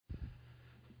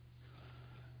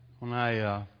When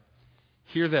I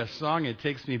hear that song, it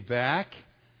takes me back.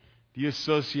 Do you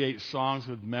associate songs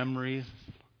with memories?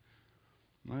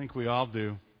 I think we all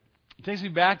do. It takes me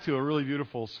back to a really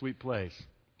beautiful, sweet place.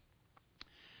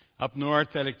 Up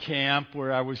north at a camp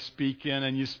where I was speaking,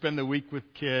 and you spend the week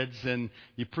with kids, and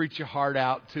you preach your heart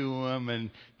out to them,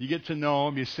 and you get to know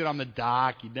them. You sit on the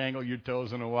dock, you dangle your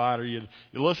toes in the water, you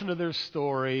listen to their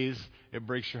stories. It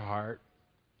breaks your heart.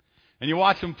 And you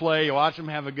watch them play, you watch them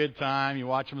have a good time, you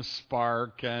watch them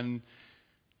spark, and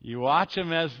you watch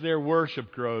them as their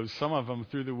worship grows. Some of them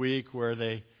through the week where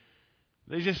they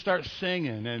just start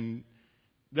singing, and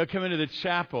they'll come into the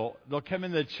chapel. They'll come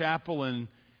into the chapel, and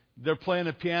they're playing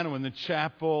the piano in the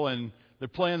chapel, and they're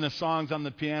playing the songs on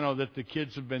the piano that the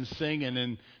kids have been singing,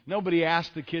 and nobody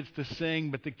asked the kids to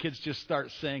sing, but the kids just start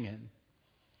singing.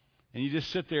 And you just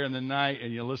sit there in the night,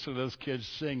 and you listen to those kids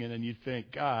singing, and you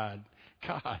think, God,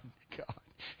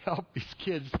 help these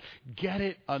kids get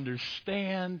it,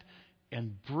 understand,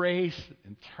 embrace,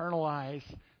 internalize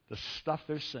the stuff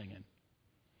they're singing.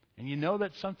 And you know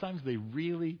that sometimes they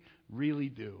really, really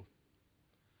do.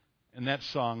 And that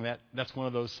song, that's one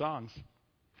of those songs.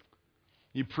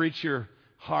 You preach your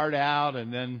heart out,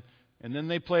 and then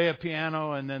they play a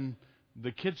piano, and then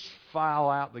the kids file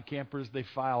out, the campers, they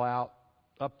file out,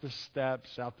 up the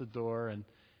steps, out the door, and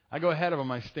I go ahead of them.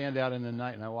 I stand out in the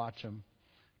night, and I watch them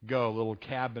go, little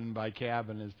cabin by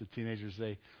cabin, as the teenagers,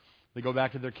 they go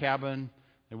back to their cabin,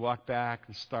 they walk back,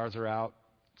 the stars are out,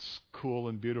 it's cool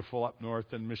and beautiful up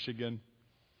north in Michigan.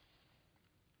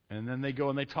 And then they go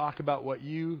and they talk about what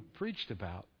you preached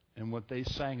about and what they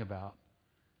sang about.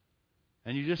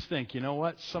 And you just think, you know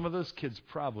what? Some of those kids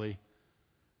probably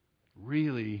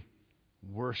really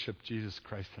worshiped Jesus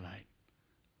Christ tonight.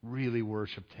 Really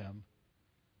worshiped Him.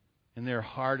 In their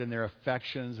heart and their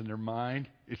affections and their mind.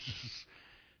 It's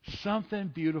just something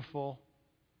beautiful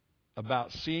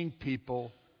about seeing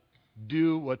people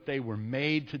do what they were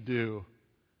made to do.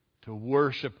 To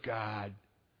worship God.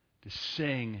 To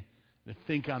sing. To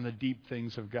think on the deep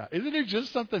things of God. Isn't there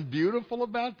just something beautiful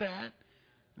about that?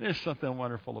 There's something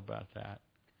wonderful about that.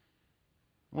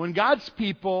 When God's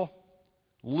people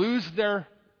lose their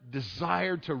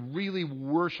desire to really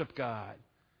worship God,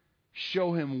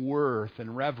 show Him worth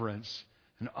and reverence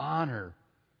and honor,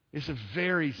 it's a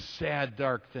very sad,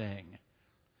 dark thing.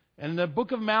 And the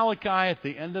book of Malachi at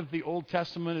the end of the Old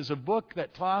Testament is a book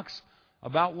that talks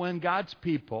about when God's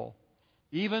people,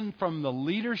 even from the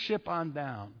leadership on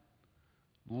down,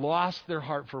 lost their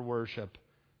heart for worship,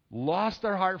 lost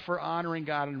their heart for honoring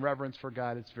God and reverence for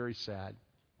God. It's very sad.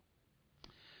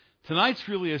 Tonight's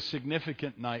really a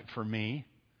significant night for me.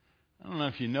 I don't know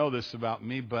if you know this about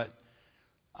me, but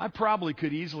I probably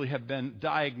could easily have been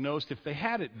diagnosed, if they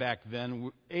had it back then,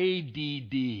 with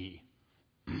ADD.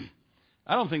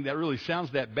 I don't think that really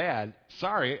sounds that bad.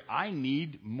 Sorry, I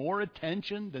need more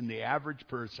attention than the average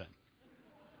person.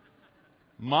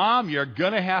 Mom, you're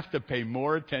going to have to pay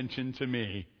more attention to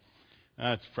me.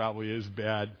 That probably is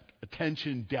bad.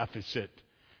 Attention deficit,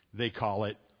 they call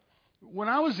it. When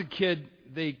I was a kid,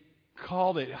 they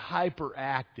called it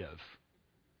hyperactive.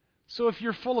 So if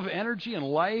you're full of energy and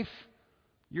life,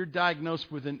 you're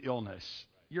diagnosed with an illness.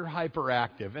 You're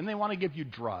hyperactive, and they want to give you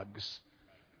drugs.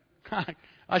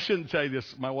 I shouldn't tell you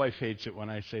this. My wife hates it when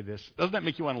I say this. Doesn't that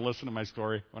make you want to listen to my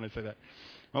story when I say that?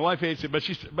 My wife hates it,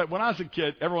 but when I was a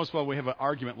kid, every once in a while we have an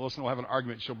argument. Listen, we'll have an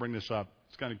argument. She'll bring this up.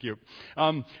 It's kind of cute.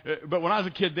 But when I was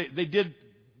a kid, they did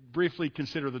briefly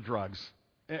consider the drugs.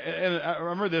 And I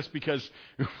remember this because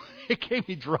it gave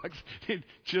me drugs. It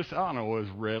just, I don't know, it was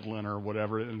Ritalin or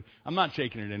whatever. And I'm not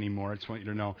taking it anymore. I just want you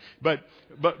to know. But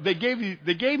they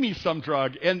gave me some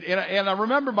drug. And I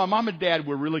remember my mom and dad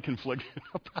were really conflicted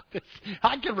about this.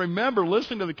 I can remember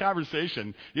listening to the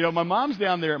conversation. You know, my mom's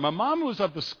down there. My mom was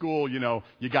up to school, you know,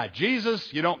 you got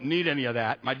Jesus. You don't need any of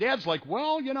that. My dad's like,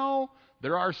 well, you know,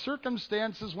 there are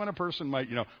circumstances when a person might,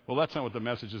 you know, well, that's not what the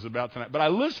message is about tonight. But I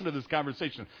listened to this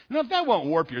conversation. You know, if that won't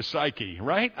warp your psyche,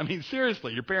 right? I mean,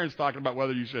 seriously, your parents talking about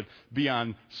whether you should be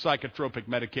on psychotropic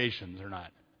medications or not.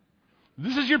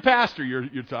 This is your pastor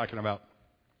you're talking about.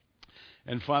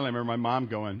 And finally, I remember my mom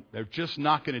going, they're just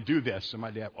not going to do this. And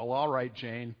my dad, well, all right,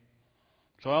 Jane.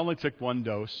 So I only took one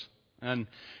dose. And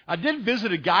I did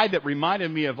visit a guy that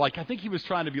reminded me of, like, I think he was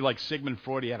trying to be like Sigmund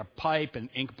Freud. He had a pipe and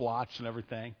ink blots and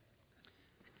everything.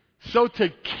 So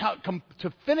to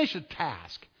finish a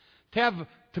task, to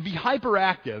be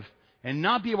hyperactive and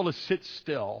not be able to sit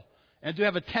still, and to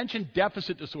have attention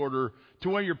deficit disorder to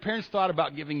where your parents thought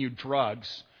about giving you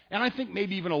drugs, and I think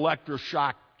maybe even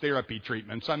electroshock therapy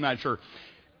treatments, I'm not sure.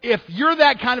 If you're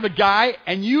that kind of a guy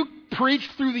and you preach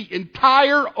through the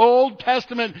entire Old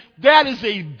Testament, that is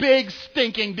a big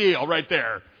stinking deal right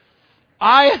there.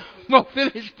 I will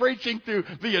finish preaching through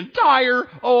the entire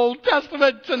Old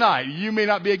Testament tonight. You may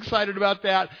not be excited about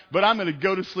that, but I'm going to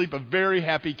go to sleep a very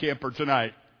happy camper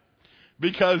tonight.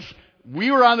 Because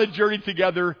we were on the journey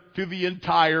together through the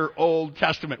entire Old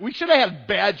Testament. We should have had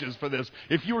badges for this.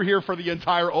 If you were here for the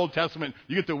entire Old Testament,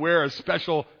 you get to wear a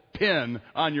special pin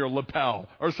on your lapel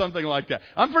or something like that.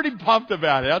 I'm pretty pumped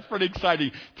about it. That's pretty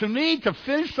exciting. To me, to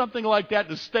finish something like that,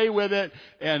 to stay with it,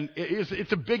 and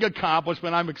it's a big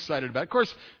accomplishment. I'm excited about it. Of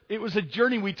course, it was a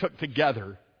journey we took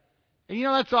together. And you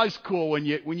know, that's always cool when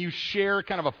you share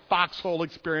kind of a foxhole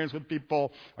experience with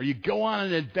people, or you go on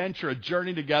an adventure, a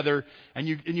journey together, and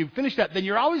you finish that, then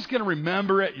you're always going to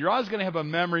remember it. You're always going to have a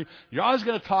memory. You're always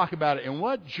going to talk about it. And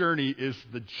what journey is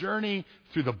the journey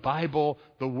through the Bible,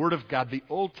 the Word of God, the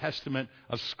Old Testament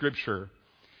of Scripture?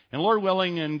 And Lord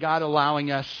willing and God allowing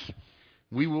us,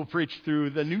 we will preach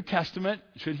through the New Testament,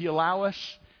 should He allow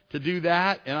us to do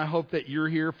that. And I hope that you're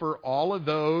here for all of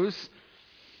those.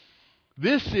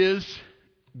 This is,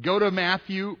 go to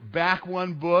Matthew, back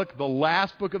one book, the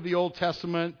last book of the Old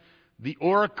Testament, the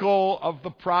oracle of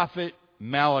the prophet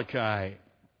Malachi.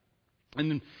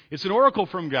 And it's an oracle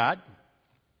from God.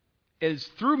 It's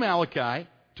through Malachi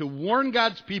to warn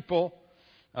God's people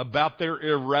about their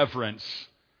irreverence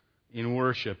in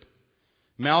worship.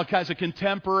 Malachi is a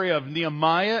contemporary of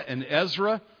Nehemiah and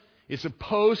Ezra. It's a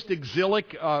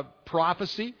post-exilic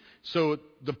prophecy. So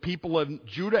the people of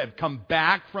Judah have come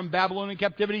back from Babylonian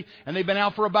captivity, and they've been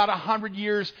out for about 100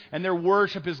 years, and their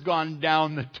worship has gone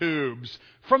down the tubes.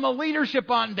 From the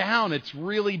leadership on down, it's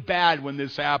really bad when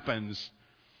this happens.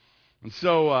 And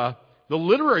so the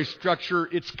literary structure,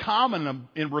 it's common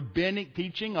in rabbinic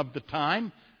teaching of the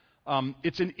time.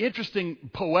 It's an interesting,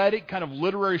 poetic kind of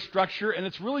literary structure, and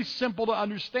it's really simple to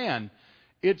understand.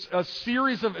 It's a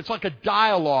series of, it's like a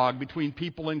dialogue between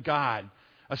people and God.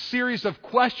 A series of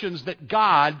questions that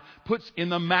God puts in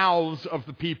the mouths of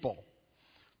the people.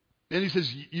 And He says,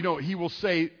 you know, He will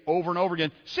say over and over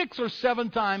again, 6 or 7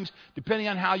 times, depending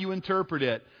on how you interpret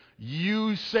it,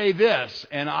 you say this,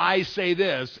 and I say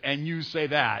this, and you say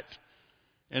that.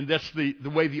 And that's the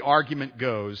way the argument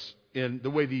goes, and the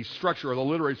way the structure, or the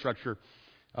literary structure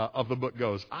of the book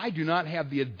goes. I do not have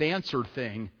the advancer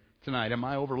thing tonight. Am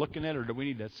I overlooking it, or do we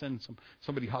need to send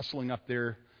somebody hustling up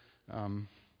there?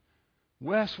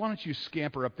 Wes, why don't you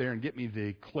scamper up there and get me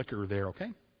the clicker there,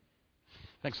 okay?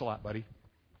 Thanks a lot, buddy.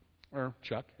 Or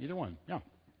Chuck, either one. Yeah.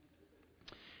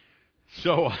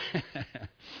 So,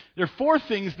 there are 4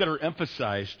 things that are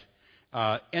emphasized,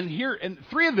 and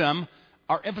 3 of them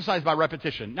are emphasized by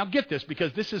repetition. Now get this,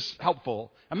 because this is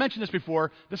helpful. I mentioned this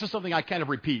before. This is something I kind of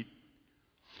repeat.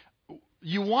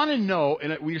 You want to know,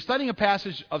 and when you're studying a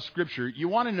passage of Scripture, you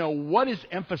want to know what is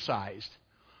emphasized.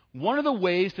 One of the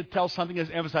ways to tell something is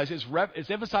emphasized is it's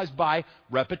emphasized by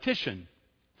repetition.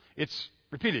 It's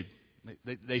repeated.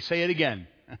 They say it again.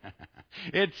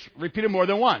 It's repeated more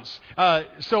than once.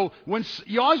 So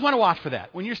you always want to watch for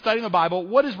that. When you're studying the Bible,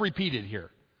 what is repeated here?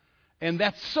 And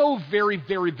that's so very,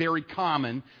 very, very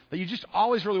common that you just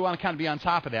always really want to kind of be on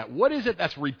top of that. What is it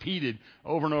that's repeated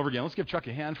over and over again? Let's give Chuck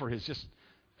a hand for his just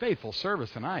faithful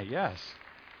service tonight. Yes.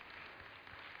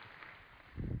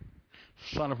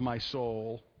 Son of my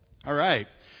soul. All right.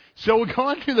 So we're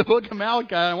going through the book of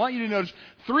Malachi, and I want you to notice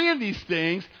 3 of these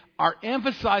things are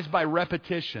emphasized by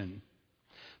repetition.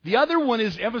 The other one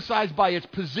is emphasized by its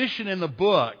position in the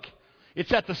book.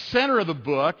 It's at the center of the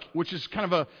book, which is kind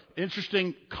of an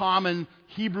interesting, common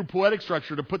Hebrew poetic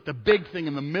structure to put the big thing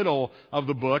in the middle of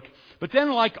the book. But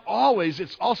then, like always,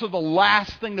 it's also the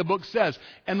last thing the book says.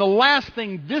 And the last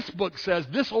thing this book says,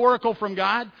 this oracle from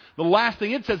God, the last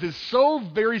thing it says is so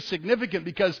very significant,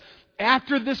 because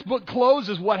after this book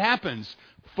closes, what happens?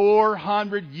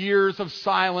 400 years of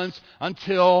silence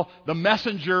until the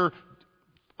messenger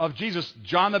of Jesus,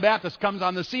 John the Baptist, comes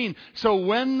on the scene. So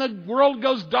when the world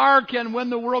goes dark and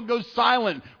when the world goes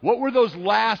silent, what were those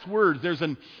last words?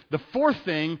 The 4th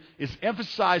thing is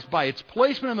emphasized by its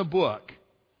placement in the book,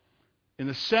 in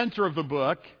the center of the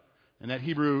book, in that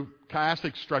Hebrew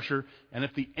chiastic structure, and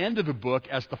at the end of the book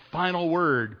as the final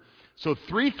word. So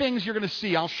 3 things you're going to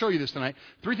see. I'll show you this tonight.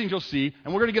 3 things you'll see.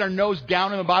 And we're going to get our nose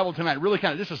down in the Bible tonight. Really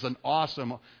this is an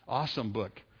awesome, awesome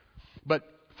book. But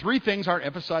 3 things are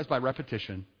emphasized by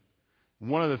repetition.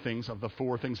 One of the things of the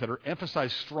 4 things that are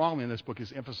emphasized strongly in this book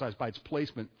is emphasized by its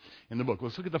placement in the book.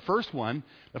 Let's look at the first one.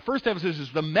 The first emphasis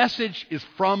is the message is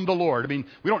from the Lord. I mean,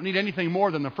 we don't need anything more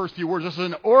than the first few words. This is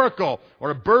an oracle or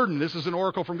a burden. This is an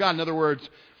oracle from God. In other words,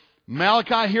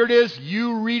 Malachi, here it is.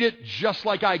 You read it just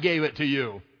like I gave it to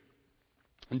you.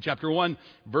 In chapter 1,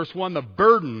 verse 1, the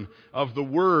burden of the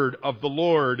word of the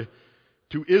Lord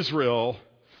to Israel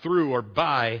through or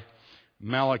by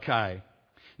Malachi.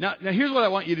 Now here's what I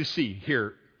want you to see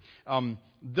here.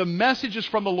 The message is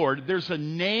from the Lord. There's a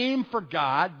name for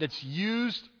God that's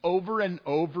used over and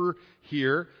over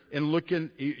here. And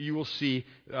you will see,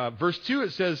 verse 2,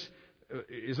 it says,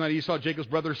 is not Esau Jacob's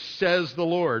brother, says the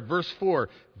Lord. Verse 4,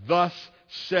 thus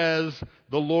says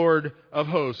the Lord of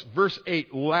hosts. Verse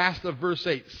 8, last of verse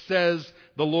 8, says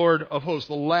the Lord of hosts.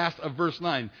 The last of verse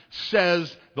 9,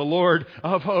 says the Lord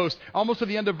of hosts. Almost to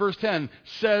the end of verse 10,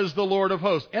 says the Lord of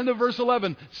hosts. End of verse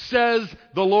 11, says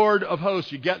the Lord of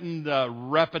hosts. You getting the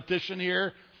repetition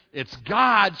here? It's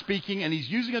God speaking, and He's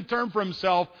using a term for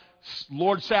Himself,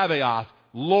 Lord Sabaoth,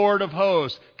 Lord of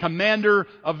hosts, commander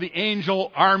of the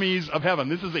angel armies of heaven.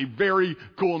 This is a very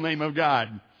cool name of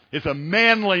God. It's a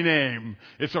manly name.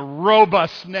 It's a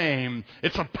robust name.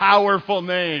 It's a powerful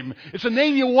name. It's a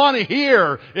name you want to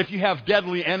hear if you have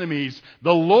deadly enemies.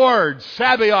 The Lord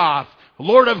Sabaoth,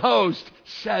 Lord of hosts,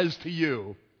 says to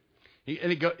you.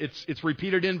 And it's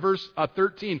repeated in verse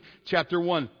 13, chapter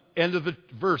 1. End of the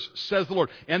verse, says the Lord.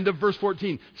 End of verse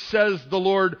 14, says the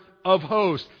Lord of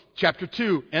hosts. Chapter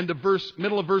 2,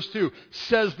 middle of verse 2,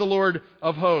 says the Lord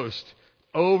of hosts.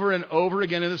 Over and over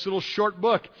again in this little short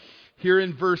book. Here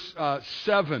in verse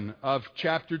 7 of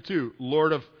chapter 2,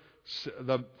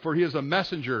 for He is a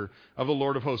messenger of the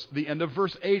Lord of hosts. The end of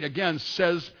verse 8 again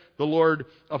says the Lord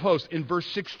of hosts. In verse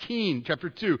 16, chapter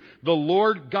 2, the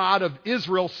Lord God of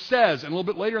Israel says, and a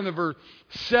little bit later in the verse,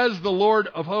 says the Lord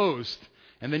of hosts.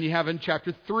 And then you have in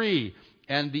chapter 3,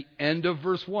 and the end of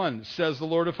verse 1, says the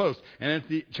Lord of hosts. And at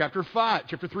the chapter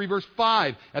 3, verse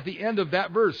 5, at the end of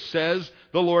that verse, says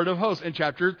the Lord of hosts. And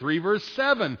chapter 3, verse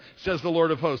 7, says the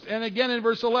Lord of hosts. And again in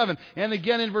verse 11, and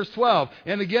again in verse 12,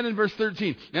 and again in verse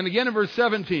 13, and again in verse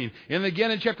 17, and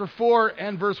again in chapter 4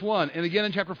 and verse 1, and again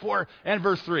in chapter 4 and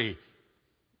verse 3.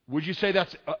 Would you say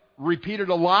that's repeated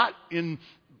a lot in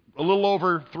a little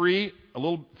over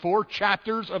 4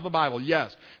 chapters of the Bible?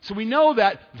 Yes. So we know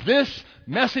that this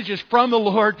message is from the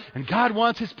Lord, and God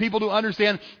wants His people to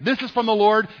understand this is from the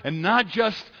Lord, and not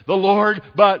just the Lord,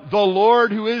 but the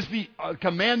Lord who is the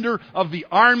commander of the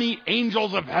army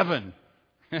angels of heaven.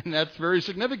 And that's very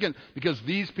significant because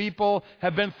these people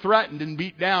have been threatened and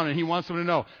beat down, and He wants them to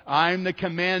know, I'm the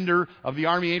commander of the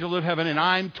army angels of heaven, and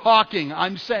I'm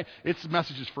saying, it's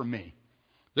messages for me.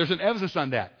 There's an emphasis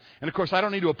on that. And of course, I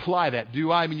don't need to apply that,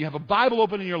 do I? I mean, you have a Bible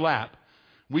open in your lap.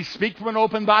 We speak from an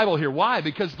open Bible here. Why?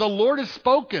 Because the Lord has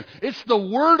spoken. It's the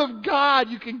Word of God.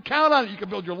 You can count on it. You can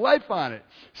build your life on it.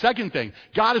 Second thing,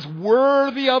 God is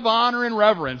worthy of honor and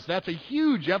reverence. That's a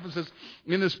huge emphasis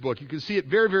in this book. You can see it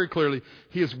very, very clearly.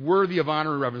 He is worthy of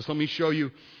honor and reverence. Let me show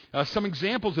you some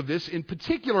examples of this. In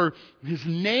particular, His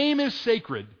name is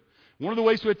sacred. One of the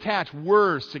ways to attach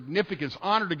worth, significance,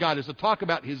 honor to God is to talk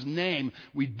about His name.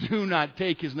 We do not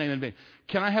take His name in vain.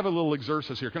 Can I have a little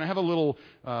exercise here? Can I have a little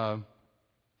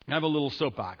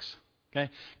soapbox? Okay?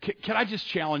 Can I just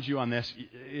challenge you on this?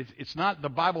 It's not, the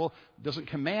Bible doesn't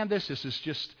command this. This is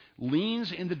just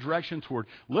leans in the direction toward,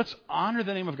 let's honor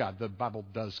the name of God. The Bible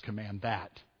does command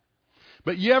that.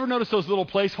 But you ever notice those little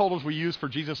placeholders we use for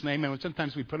Jesus' name? And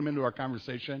sometimes we put them into our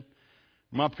conversation.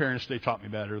 My parents, they taught me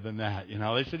better than that. You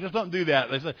know, they said, just don't do that.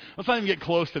 They said, let's not even get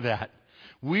close to that.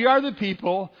 We are the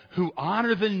people who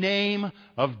honor the name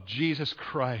of Jesus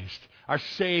Christ, our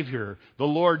Savior, the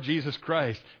Lord Jesus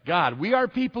Christ, God. We are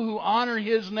people who honor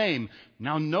His name.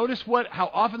 Now notice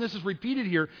how often this is repeated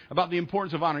here about the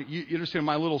importance of honor. You understand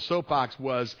my little soapbox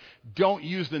was, don't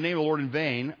use the name of the Lord in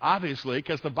vain, obviously,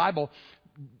 because the Bible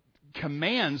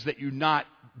commands that you not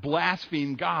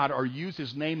blaspheme God or use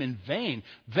His name in vain.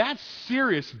 That's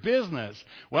serious business.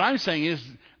 What I'm saying is,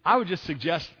 I would just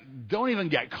suggest don't even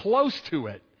get close to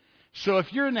it. So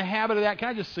if you're in the habit of that, can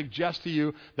I just suggest to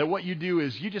you that what you do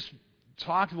is you just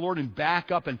talk to the Lord and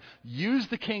back up and use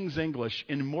the King's English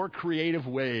in more creative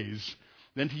ways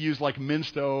than to use like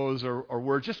minced O's or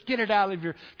words. Just get it out of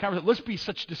your conversation. Let's be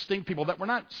such distinct people that we're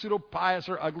not pseudo-pious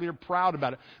or ugly or proud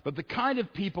about it, but the kind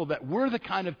of people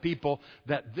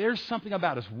that there's something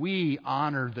about us. We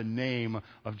honor the name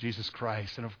of Jesus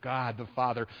Christ and of God the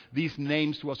Father. These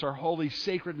names to us are holy,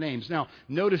 sacred names. Now,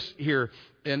 notice here,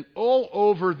 and all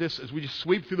over this, as we just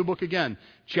sweep through the book again,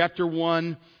 chapter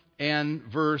 1, and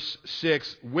verse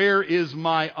 6, where is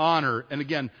my honor? And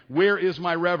again, where is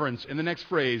my reverence? In the next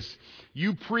phrase,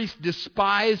 you priests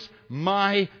despise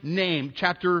my name.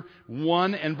 Chapter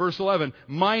 1 and verse 11,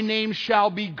 my name shall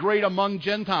be great among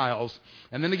Gentiles.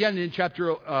 And then again in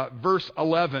verse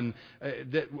 11,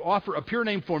 that offer a pure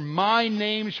name for my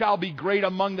name shall be great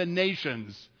among the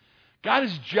nations. God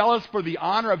is jealous for the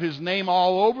honor of His name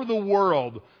all over the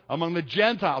world, among the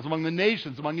Gentiles, among the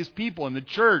nations, among His people, in the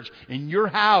church, in your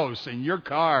house, in your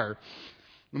car.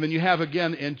 And then you have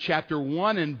again in chapter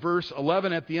 1 and verse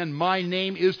 11 at the end, my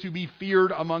name is to be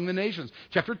feared among the nations.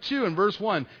 Chapter 2 and verse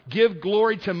 1, give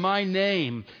glory to my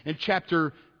name. In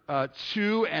chapter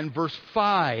 2 and verse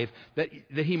 5, that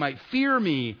he might fear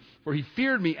me, for he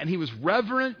feared me, and he was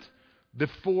reverent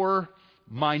before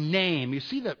my name. You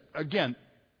see that, again,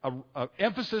 a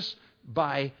emphasis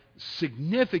by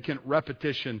significant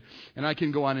repetition. And I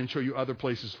can go on and show you other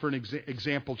places. For an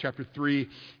example, chapter 3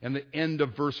 and the end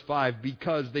of verse 5,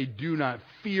 because they do not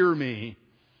fear me.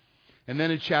 And then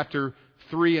in chapter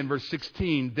 3 and verse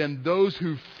 16, then those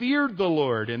who feared the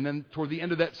Lord, and then toward the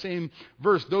end of that same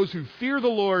verse, those who fear the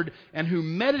Lord and who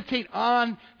meditate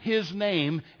on His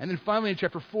name. And then finally in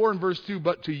chapter 4 and verse 2,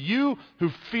 but to you who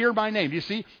fear my name. Do you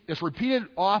see? It's repeated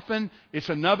often. It's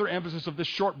another emphasis of this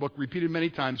short book, repeated many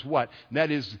times. What?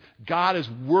 That is, God is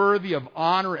worthy of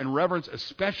honor and reverence,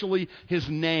 especially His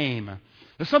name.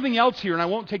 There's something else here, and I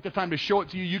won't take the time to show it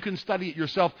to you. You can study it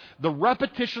yourself. The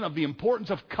repetition of the importance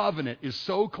of covenant is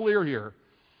so clear here.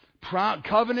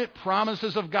 Covenant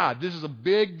promises of God. This is a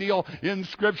big deal in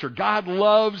Scripture. God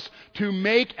loves to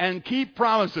make and keep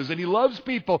promises, and He loves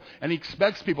people, and He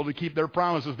expects people to keep their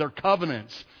promises, their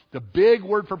covenants. The big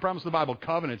word for promise in the Bible,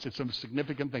 covenants, it's a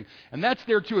significant thing. And that's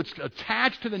there too. It's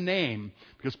attached to the name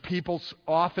because people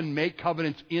often make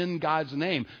covenants in God's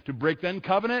name. To break then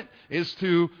covenant is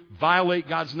to violate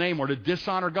God's name or to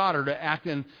dishonor God or to act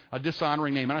in a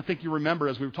dishonoring name. And I think you remember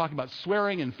as we were talking about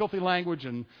swearing and filthy language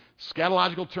and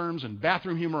scatological terms and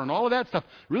bathroom humor and all of that stuff,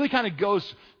 really kind of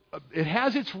goes, it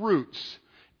has its roots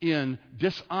in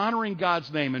dishonoring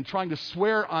God's name and trying to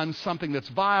swear on something that's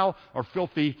vile or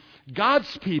filthy.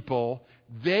 God's people,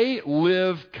 they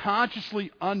live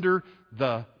consciously under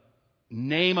the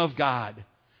name of God.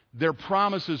 Their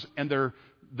promises and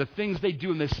the things they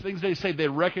do and the things they say, they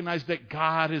recognize that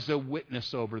God is a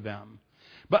witness over them.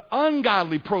 But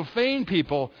ungodly, profane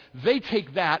people, they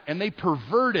take that and they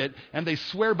pervert it and they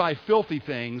swear by filthy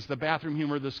things, the bathroom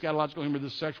humor, the scatological humor, the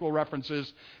sexual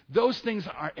references. Those things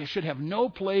should have no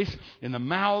place in the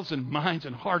mouths and minds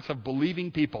and hearts of believing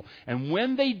people. And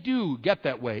when they do get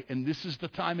that way, and this is the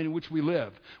time in which we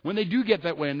live, when they do get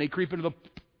that way and they creep into the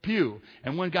pew,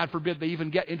 and when, God forbid, they even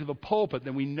get into the pulpit,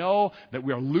 then we know that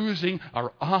we are losing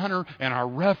our honor and our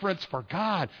reverence for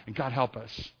God. And God help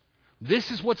us.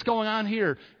 This is what's going on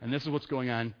here, and this is what's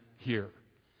going on here.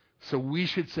 So we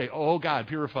should say, oh God,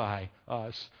 purify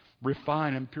us,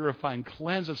 refine and purify and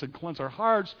cleanse us and cleanse our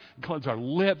hearts, and cleanse our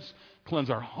lips, cleanse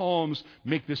our homes,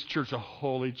 make this church a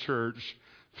holy church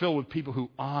filled with people who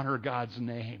honor God's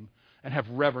name and have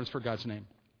reverence for God's name.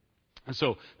 And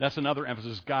so that's another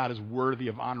emphasis. God is worthy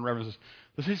of honor and reverence.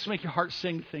 Does this make your heart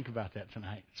sing? Think about that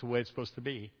tonight. It's the way it's supposed to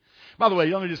be. By the way,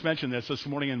 let me just mention this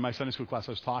morning in my Sunday school class,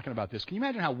 I was talking about this. Can you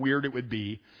imagine how weird it would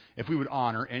be if we would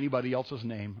honor anybody else's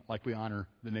name like we honor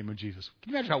the name of Jesus?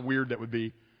 Can you imagine how weird that would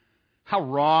be? How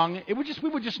wrong? We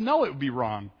would just know it would be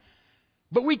wrong.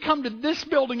 But we come to this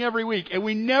building every week, and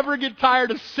we never get tired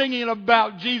of singing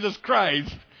about Jesus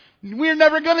Christ. We're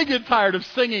never going to get tired of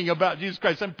singing about Jesus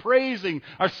Christ and praising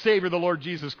our Savior, the Lord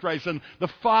Jesus Christ, and the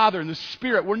Father and the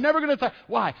Spirit. We're never going to tire.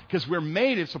 Why? Because we're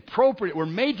made. It's appropriate. We're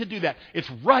made to do that. It's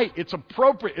right. It's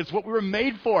appropriate. It's what we were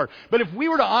made for. But if we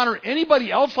were to honor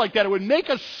anybody else like that, it would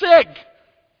make us sick.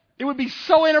 It would be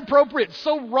so inappropriate,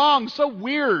 so wrong, so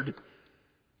weird.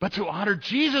 But to honor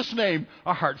Jesus' name,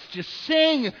 our hearts just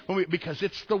sing because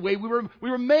it's the way we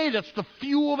were made. It's the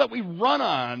fuel that we run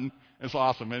on. It's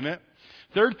awesome, isn't it?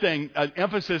 Third thing,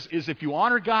 emphasis is if you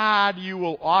honor God, you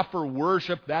will offer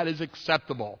worship that is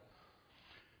acceptable.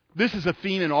 This is a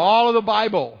theme in all of the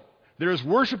Bible. There is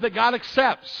worship that God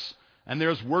accepts, and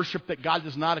there is worship that God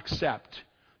does not accept.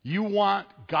 You want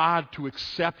God to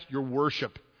accept your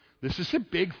worship. This is a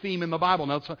big theme in the Bible.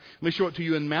 Now, let me show it to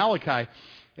you in Malachi.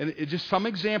 And just some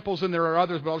examples, and there are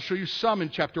others, but I'll show you some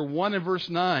in chapter 1 and verse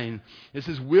 9. It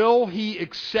says, will He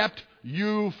accept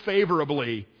you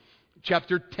favorably?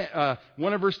 Chapter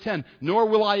 1 and verse 10, nor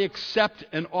will I accept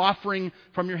an offering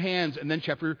from your hands. And then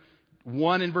chapter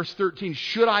 1 and verse 13,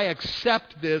 should I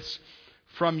accept this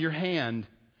from your hand?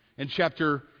 And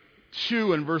chapter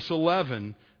 2 and verse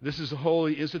 11, this is a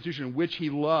holy institution which He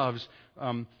loves,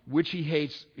 which He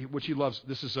hates, which He loves.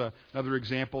 This is another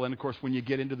example. And of course, when you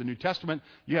get into the New Testament,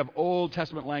 you have Old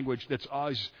Testament language that's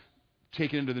always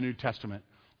taken into the New Testament.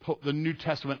 The New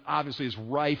Testament obviously is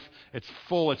rife. It's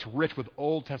full. It's rich with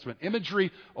Old Testament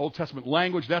imagery, Old Testament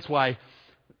language. That's why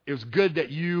it was good that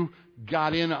you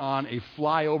got in on a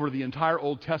flyover the entire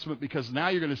Old Testament, because now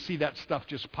you're going to see that stuff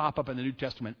just pop up in the New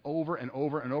Testament over and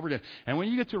over and over again. And when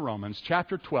you get to Romans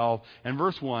chapter 12 and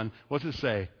verse 1, what's it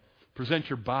say? Present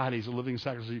your bodies a living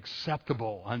sacrifice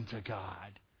acceptable unto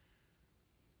God.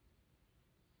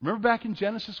 Remember back in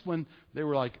Genesis when they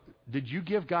were like, did you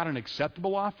give God an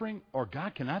acceptable offering, or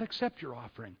God cannot accept your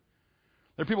offering?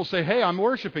 There are people say, hey, I'm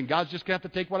worshiping. God's just going to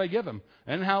have to take what I give him.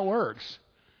 And how it works.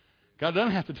 God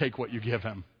doesn't have to take what you give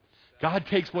him. God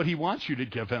takes what he wants you to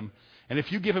give him. And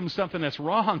if you give him something that's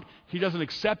wrong, he doesn't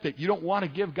accept it. You don't want to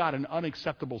give God an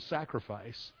unacceptable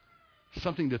sacrifice.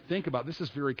 Something to think about. This is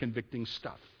very convicting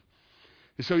stuff.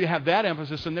 And so you have that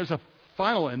emphasis, and there's a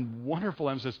final and wonderful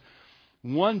emphasis.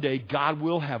 One day, God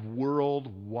will have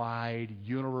worldwide,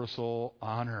 universal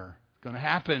honor. It's going to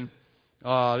happen.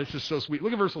 This is so sweet.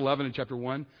 Look at verse 11 in chapter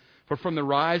 1. For from the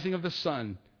rising of the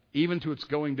sun, even to its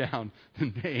going down,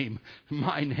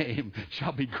 my name,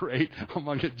 shall be great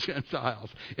among the Gentiles.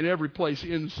 In every place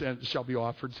incense shall be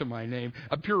offered to my name.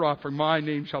 A pure offering, my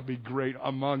name shall be great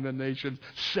among the nations,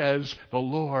 says the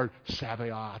Lord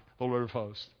Sabaoth, the Lord of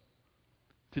hosts.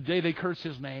 Today they curse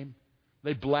his name.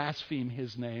 They blaspheme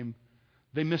his name.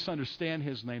 They misunderstand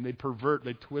his name. They pervert,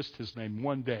 they twist his name.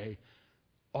 One day,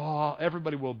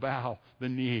 everybody will bow the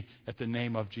knee at the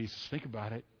name of Jesus. Think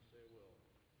about it.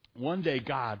 One day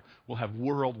God will have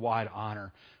worldwide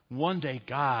honor. One day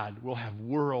God will have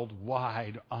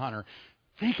worldwide honor.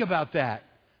 Think about that.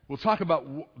 We'll talk about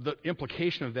the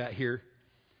implication of that here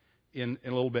in a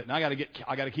little bit. Now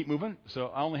I got to keep moving. So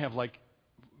I only have like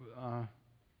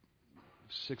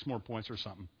 6 more points or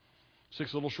something.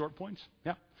 6 little short points.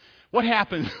 Yeah. What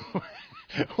happens?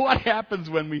 What happens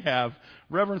when we have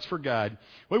reverence for God?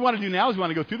 What we want to do now is we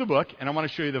want to go through the book, and I want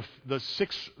to show you the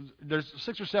 6. There's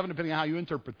 6 or 7 depending on how you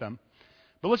interpret them.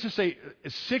 But let's just say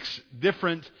 6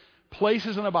 different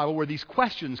places in the Bible where these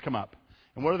questions come up.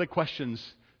 And what are the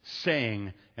questions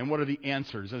saying? And what are the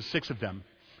answers? There's 6 of them.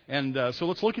 And so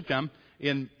let's look at them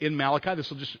in Malachi. This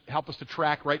will just help us to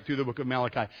track right through the book of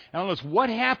Malachi. And I'll notice what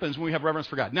happens when we have reverence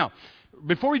for God. Now,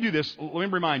 before we do this, let me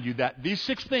remind you that these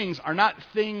 6 things are not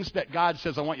things that God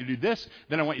says, I want you to do this,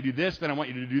 then I want you to do this, then I want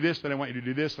you to do this, then I want you to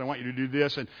do this, then I want you to do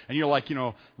this, and you're like,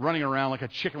 running around like a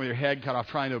chicken with your head cut off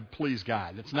trying to please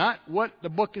God. That's not what the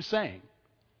book is saying.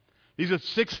 These are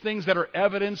 6 things that are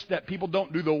evidence that people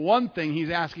don't do the one thing he's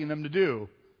asking them to do.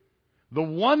 The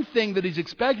one thing that he's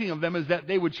expecting of them is that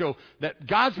they would show, that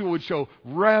God's people would show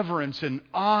reverence and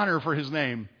honor for his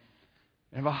name.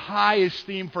 And have a high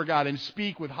esteem for God and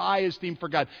speak with high esteem for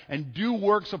God and do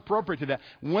works appropriate to that.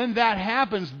 When that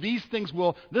happens, these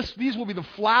will be the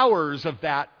flowers of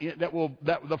that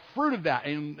the fruit of that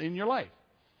in your life.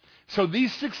 So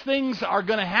these 6 things are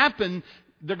going to happen.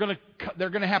 They're going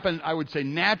to happen, I would say,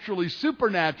 naturally,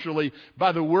 supernaturally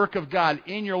by the work of God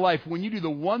in your life when you do the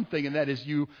one thing, and that is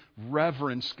you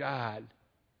reverence God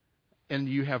and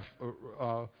you have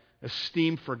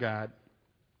esteem for God.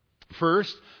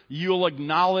 First, you'll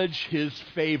acknowledge his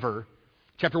favor.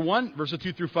 Chapter 1, verses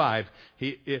 2 through 5.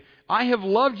 I have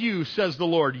loved you, says the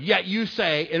Lord, yet you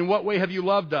say, in what way have you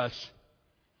loved us?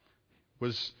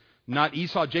 Was not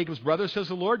Esau Jacob's brother, says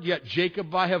the Lord? Yet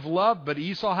Jacob I have loved, but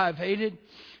Esau I have hated,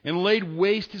 and laid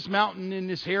waste his mountain and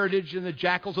his heritage in the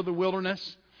jackals of the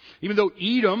wilderness. Even though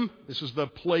Edom, this is the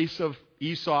place of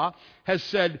Esau, has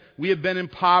said, we have been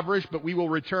impoverished, but we will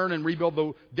return and rebuild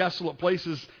the desolate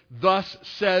places. Thus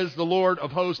says the Lord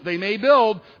of hosts, they may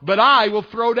build, but I will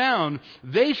throw down.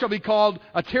 They shall be called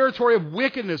a territory of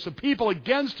wickedness, a people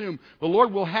against whom the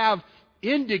Lord will have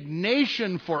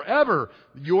indignation forever.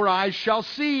 Your eyes shall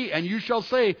see, and you shall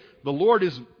say, the Lord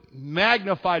is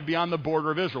magnified beyond the border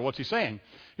of Israel. What's he saying?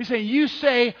 He's saying, you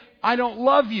say, I don't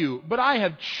love you, but I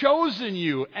have chosen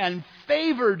you and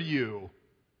favored you.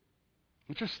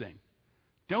 Interesting.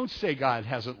 Don't say God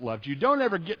hasn't loved you. Don't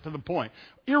ever get to the point.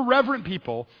 Irreverent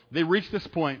people, they reach this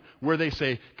point where they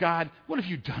say, God, what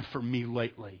have you done for me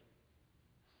lately?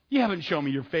 You haven't shown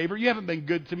me your favor. You haven't been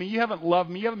good to me. You haven't loved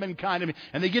me. You haven't been kind to me.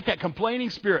 And they get that complaining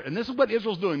spirit. And this is what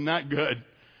Israel's doing. Not good.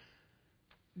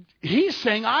 He's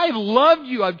saying, I've loved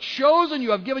you. I've chosen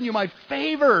you. I've given you my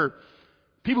favor.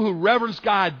 People who reverence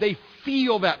God, they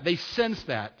feel that. They sense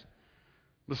that.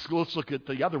 Let's look at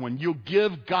the other one. You'll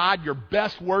give God your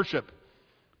best worship.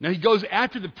 Now he goes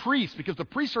after the priests because the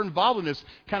priests are involved in this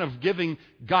kind of giving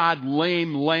God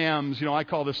lame lambs. I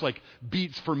call this like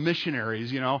beets for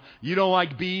missionaries. You don't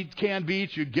like canned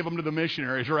beets, you give them to the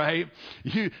missionaries, right?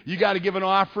 You got to give an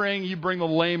offering, you bring the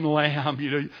lame lamb.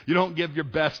 You don't give your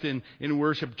best in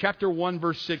worship. Chapter 1,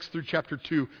 verse 6 through chapter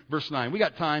 2, verse 9. We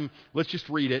got time. Let's just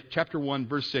read it. Chapter 1,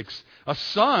 verse 6. A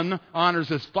son honors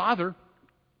his father,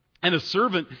 and a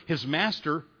servant his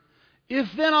master.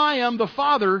 If then I am the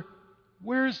father,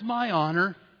 where is my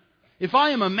honor? If I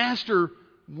am a master,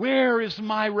 where is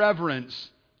my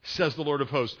reverence? Says the Lord of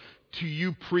hosts. to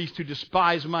you priests who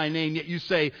despise my name, yet you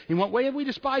say, in what way have we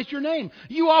despised your name?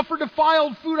 You offer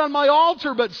defiled food on my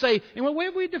altar, but say, in what way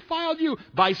have we defiled you?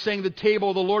 By saying the table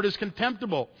of the Lord is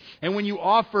contemptible. And when you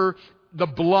offer the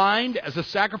blind as a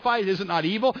sacrifice, is it not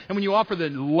evil? And when you offer the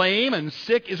lame and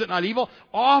sick, is it not evil?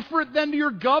 Offer it then to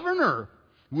your governor.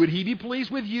 Would he be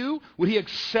pleased with you? Would he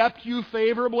accept you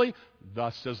favorably?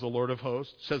 Thus says the Lord of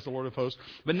hosts.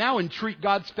 But now entreat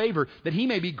God's favor, that he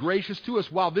may be gracious to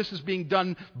us while this is being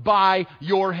done by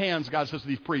your hands. God says to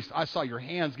these priests, I saw your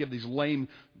hands give these lame,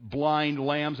 blind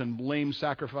lambs and lame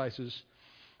sacrifices.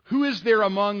 Who is there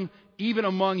even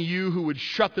among you who would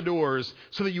shut the doors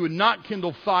so that you would not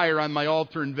kindle fire on my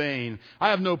altar in vain? I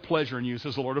have no pleasure in you,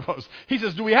 says the Lord of hosts. He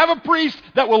says, do we have a priest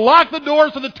that will lock the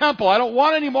doors of the temple? I don't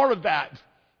want any more of that.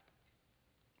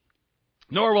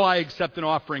 Nor will I accept an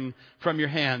offering from your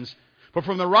hands. For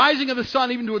from the rising of the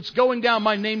sun even to its going down,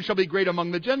 my name shall be great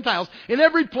among the Gentiles. In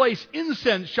every place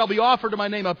incense shall be offered to my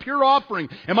name, a pure offering.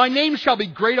 And my name shall be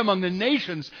great among the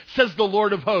nations, says the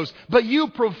Lord of hosts. But you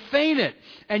profane it,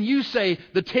 and you say,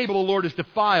 the table of the Lord is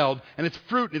defiled, and its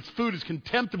fruit and its food is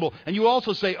contemptible. And you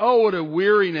also say, oh, what a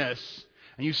weariness.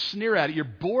 And you sneer at it. You're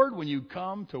bored when you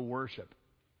come to worship.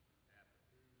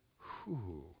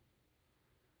 Whew.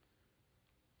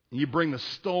 And you bring the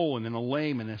stolen and the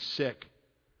lame and the sick.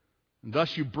 And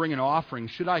thus you bring an offering.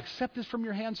 Should I accept this from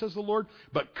your hand, says the Lord?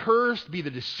 But cursed be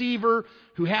the deceiver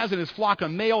who has in his flock a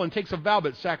male and takes a vow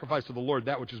but sacrifice to the Lord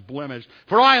that which is blemished.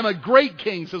 For I am a great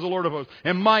king, says the Lord of hosts,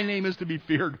 and my name is to be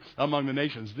feared among the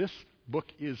nations. This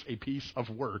book is a piece of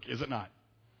work, is it not?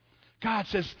 God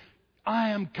says, I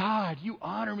am God. You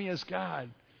honor me as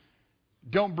God.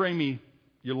 Don't bring me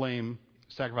your lame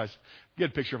sacrifice. Get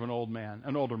a picture of an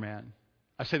older man.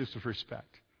 I say this with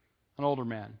respect. An older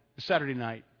man. It's Saturday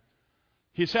night.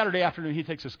 Saturday afternoon, he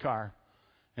takes his car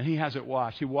and he has it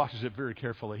washed. He washes it very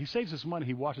carefully. He saves his money.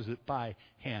 He washes it by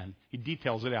hand. He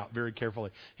details it out very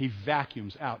carefully. He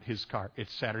vacuums out his car.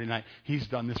 It's Saturday night. He's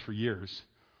done this for years.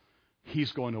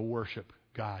 He's going to worship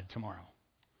God tomorrow.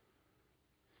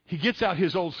 He gets out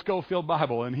his old Schofield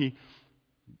Bible and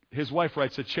his wife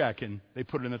writes a check and they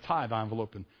put it in a tithe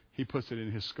envelope and he puts it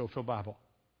in his Schofield Bible.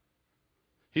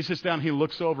 He sits down, he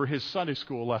looks over his Sunday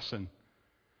school lesson,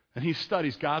 and he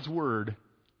studies God's Word.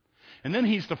 And then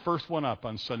he's the first one up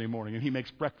on Sunday morning, and he makes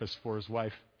breakfast for his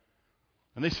wife.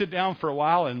 And they sit down for a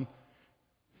while, and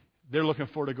they're looking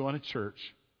forward to going to church.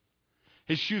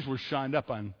 His shoes were shined up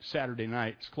on Saturday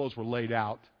night. His clothes were laid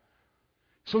out.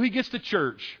 So he gets to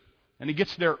church, and he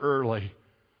gets there early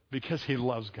because he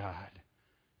loves God,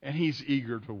 and he's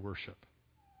eager to worship.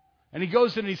 And he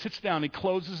goes in and he sits down, he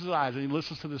closes his eyes, and he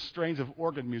listens to the strains of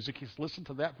organ music. He's listened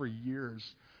to that for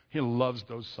years. He loves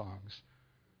those songs.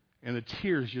 And the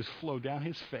tears just flow down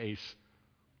his face.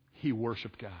 He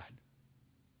worshiped God.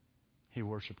 He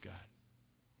worshiped God.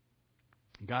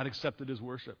 God accepted his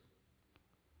worship.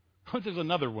 There's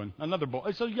another one, another boy.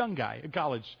 It's a young guy, a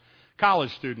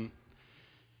college student.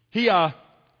 He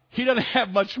doesn't have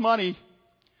much money.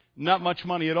 Not much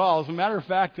money at all. As a matter of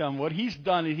fact, what he's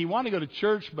done is he wanted to go to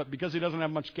church, but because he doesn't have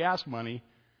much gas money,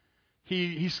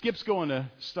 he skips going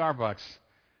to Starbucks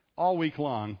all week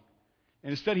long.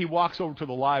 And instead he walks over to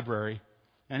the library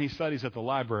and he studies at the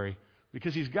library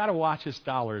because he's got to watch his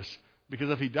dollars, because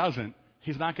if he doesn't,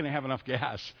 he's not going to have enough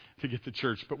gas to get to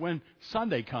church. But when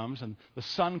Sunday comes and the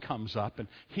sun comes up and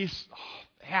he's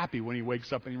happy when he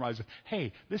wakes up and he realizes,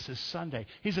 hey, this is Sunday.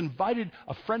 He's invited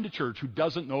a friend to church who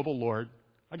doesn't know the Lord.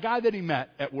 A guy that he met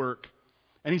at work,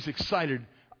 and he's excited.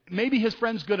 Maybe his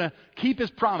friend's going to keep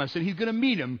his promise, and he's going to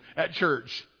meet him at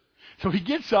church. So he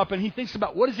gets up, and he thinks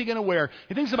about what is he going to wear.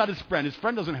 He thinks about his friend. His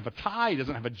friend doesn't have a tie. He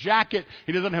doesn't have a jacket.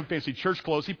 He doesn't have fancy church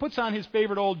clothes. He puts on his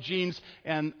favorite old jeans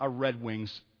and a Red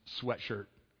Wings sweatshirt.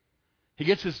 He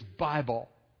gets his Bible,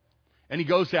 and he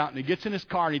goes out, and he gets in his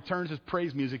car, and he turns his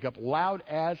praise music up loud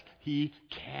as he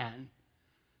can.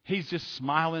 He's just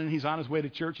smiling, and he's on his way to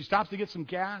church. He stops to get some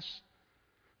gas.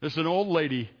 There's an old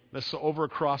lady that's over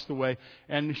across the way,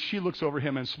 and she looks over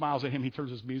him and smiles at him. He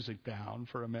turns his music down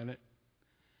for a minute.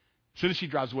 As soon as she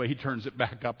drives away, he turns it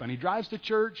back up, and he drives to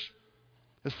church.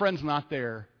 His friend's not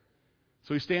there.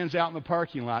 So he stands out in the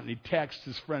parking lot, and he texts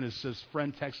his friend and says,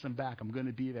 friend, text him back. I'm going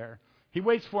to be there. He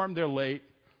waits for him. They're late.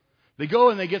 They go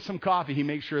and they get some coffee. He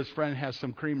makes sure his friend has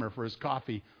some creamer for his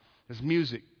coffee. There's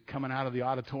music coming out of the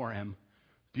auditorium.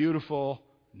 Beautiful,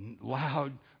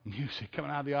 loud music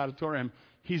coming out of the auditorium.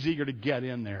 He's eager to get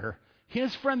in there. He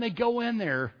and his friend, they go in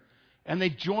there, and they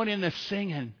join in the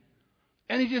singing.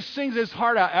 And he just sings his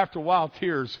heart out. After a while,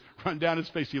 tears run down his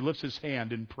face. He lifts his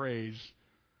hand in praise.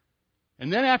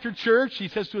 And then after church, he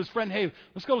says to his friend, hey,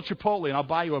 let's go to Chipotle, and I'll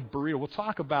buy you a burrito. We'll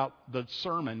talk about the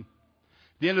sermon.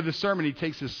 the end of the sermon, he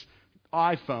takes his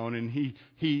iPhone and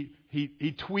he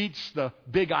tweets the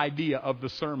big idea of the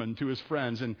sermon to his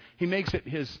friends, and he makes it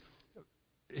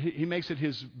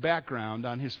his background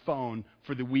on his phone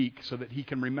for the week so that he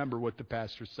can remember what the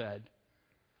pastor said.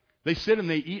 They sit and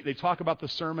they eat. They talk about the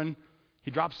sermon. He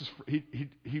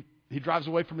drives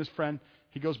away from his friend.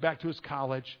 He goes back to his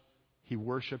college. He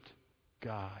worshiped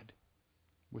God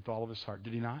with all of his heart.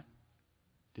 Did he not?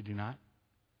 Did he not?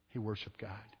 He worshiped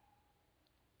God.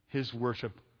 His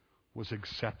worship was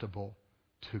acceptable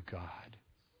to God.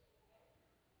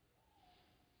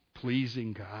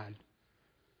 Pleasing God.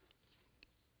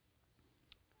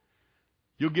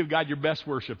 You'll give God your best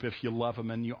worship if you love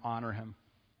Him and you honor Him.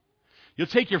 You'll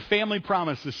take your family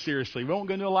promises seriously. We won't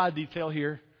go into a lot of detail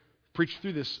here. Preached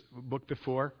through this book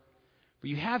before. But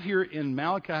you have here in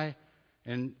Malachi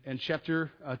and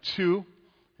chapter 2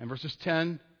 and verses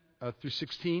 10 through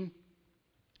 16.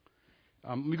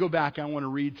 Let me go back. I want to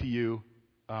read to you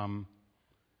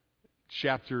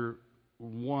chapter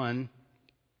 1.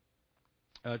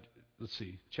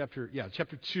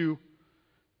 Chapter 2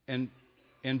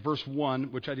 and verse 1,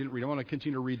 which I didn't read. I want to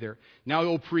continue to read there. Now,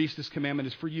 O priest, this commandment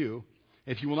is for you.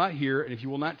 If you will not hear, and if you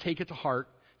will not take it to heart,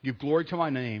 give glory to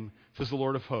my name, says the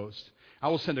Lord of hosts. I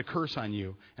will send a curse on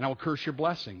you, and I will curse your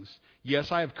blessings.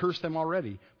 Yes, I have cursed them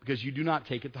already, because you do not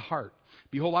take it to heart.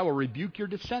 Behold, I will rebuke your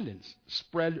descendants.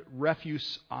 Spread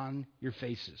refuse on your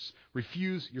faces.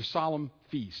 Refuse your solemn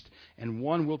feast, and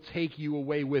one will take you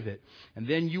away with it. And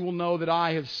then you will know that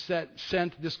I have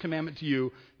sent this commandment to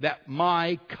you, that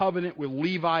my covenant with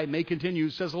Levi may continue,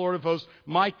 says the Lord of hosts.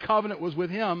 My covenant was with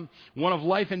him, one of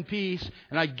life and peace,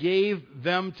 and I gave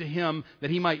them to him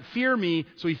that he might fear me.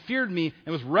 So he feared me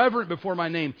and was reverent before my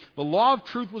name. The law of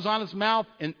truth was on his mouth,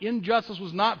 and injustice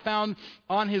was not found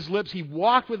on his lips. He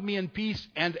walked with me in peace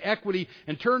and equity,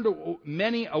 and turned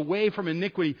many away from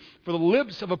iniquity. For the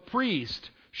lips of a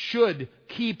priest should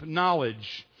keep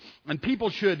knowledge, and people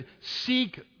should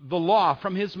seek the law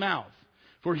from his mouth.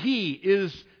 For he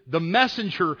is the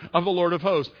messenger of the Lord of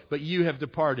hosts. But you have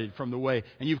departed from the way,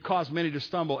 and you've caused many to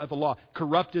stumble at the law,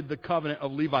 corrupted the covenant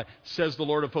of Levi, says the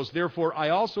Lord of hosts. Therefore I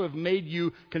also have made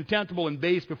you contemptible and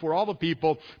base before all the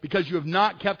people, because you have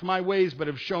not kept my ways, but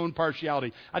have shown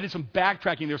partiality. I did some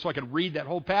backtracking there so I could read that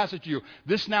whole passage to you.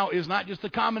 This now is not just the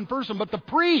common person, but the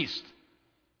priest.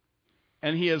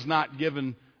 And he has not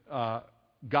given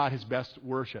God his best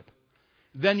worship.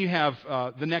 Then you have,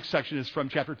 the next section is from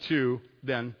chapter 2,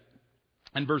 then,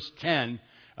 and verse 10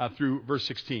 through verse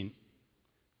 16.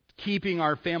 Keeping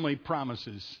our family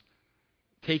promises,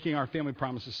 taking our family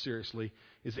promises seriously,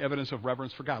 is evidence of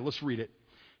reverence for God. Let's read it.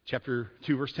 Chapter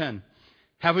 2, verse 10.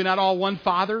 Have we not all one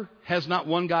Father? Has not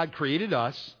one God created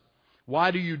us?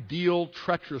 Why do you deal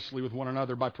treacherously with one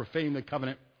another by profaning the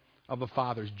covenant of the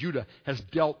fathers? Judah has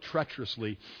dealt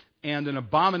treacherously, and an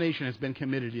abomination has been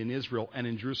committed in Israel and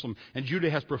in Jerusalem. And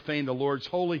Judah has profaned the Lord's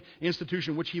holy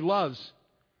institution, which he loves.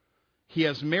 He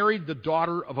has married the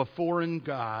daughter of a foreign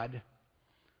god.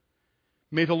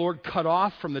 May the Lord cut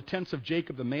off from the tents of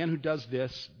Jacob the man who does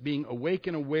this, being awake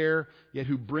and aware, yet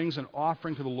who brings an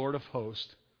offering to the Lord of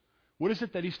hosts. What is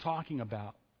it that he's talking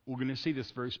about? We're going to see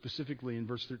this very specifically in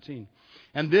verse 13.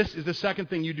 And this is the second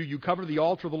thing you do. You cover the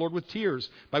altar of the Lord with tears,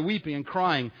 by weeping and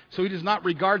crying. So he does not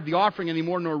regard the offering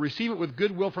anymore, nor receive it with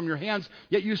goodwill from your hands.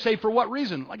 Yet you say, for what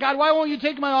reason? Like, God, why won't you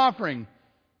take my offering?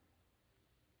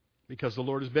 Because the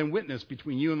Lord has been witness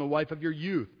between you and the wife of your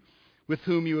youth, with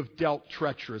whom you have dealt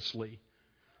treacherously.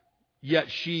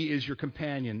 Yet she is your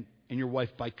companion and your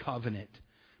wife by covenant.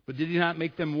 But did he not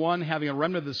make them one, having a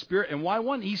remnant of the Spirit? And why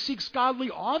one? He seeks godly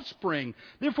offspring.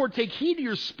 Therefore take heed to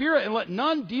your spirit, and let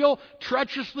none deal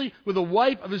treacherously with the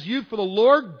wife of his youth. For the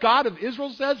Lord God of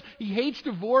Israel says, he hates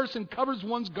divorce and covers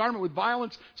one's garment with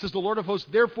violence, says the Lord of hosts.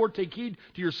 Therefore take heed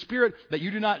to your spirit, that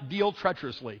you do not deal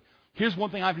treacherously. Here's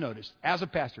one thing I've noticed as a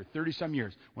pastor, 30-some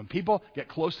years. When people get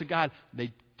close to God,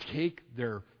 they take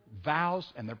their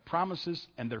vows and their promises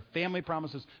and their family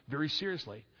promises very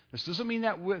seriously. This doesn't mean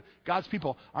that God's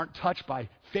people aren't touched by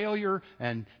failure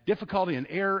and difficulty and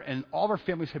error, and all of our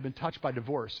families have been touched by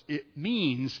divorce. It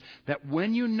means that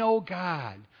when you know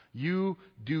God, you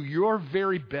do your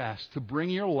very best to bring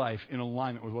your life in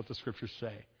alignment with what the Scriptures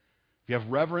say. If you have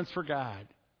reverence for God,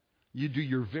 you do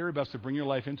your very best to bring your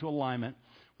life into alignment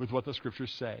with what the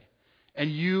Scriptures say.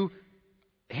 And you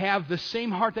have the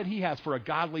same heart that he has for a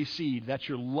godly seed. That's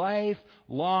your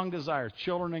lifelong desire,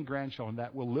 children and grandchildren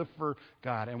that will live for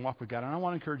God and walk with God. And I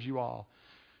want to encourage you all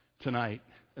tonight,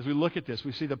 as we look at this,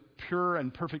 we see the pure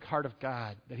and perfect heart of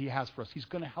God that he has for us. He's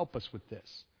going to help us with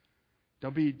this.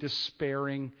 Don't be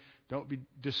despairing. Don't be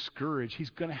discouraged. He's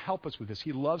going to help us with this.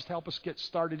 He loves to help us get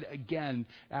started again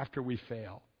after we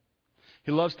fail.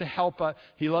 He loves to help us.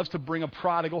 He loves to bring a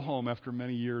prodigal home after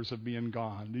many years of being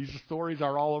gone. These stories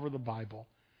are all over the Bible.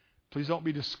 Please don't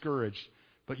be discouraged.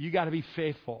 But you got to be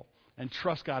faithful and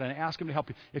trust God and ask Him to help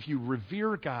you. If you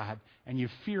revere God and you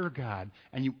fear God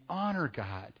and you honor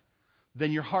God,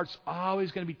 then your heart's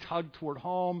always going to be tugged toward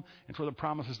home and toward the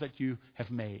promises that you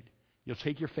have made. You'll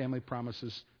take your family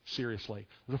promises seriously.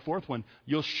 The fourth one,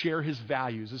 you'll share His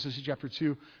values. This is chapter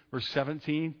 2, verse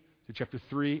 17 to chapter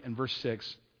 3 and verse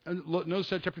 6. And notice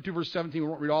that chapter 2, verse 17, we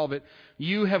won't read all of it.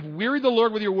 You have wearied the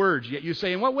Lord with your words, yet you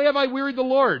say, in what way have I wearied the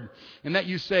Lord? And that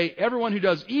you say, everyone who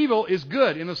does evil is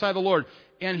good in the sight of the Lord,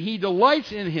 and He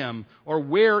delights in him. Or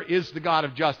where is the God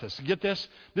of justice? Get this?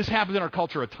 This happens in our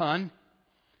culture a ton.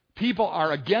 People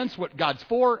are against what God's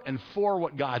for and for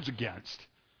what God's against.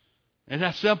 And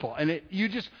that's simple. And you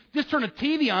just turn a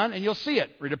TV on and you'll see it.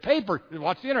 Read a paper,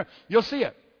 watch the internet, you'll see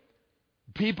it.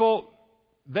 People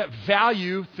that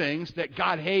value things that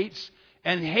God hates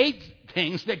and hate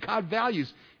things that God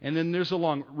values. And then there's a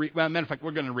long, matter of fact,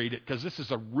 we're going to read it because this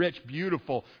is a rich,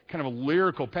 beautiful, kind of a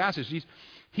lyrical passage.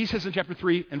 He says in chapter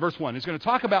 3 and verse 1, he's going to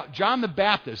talk about John the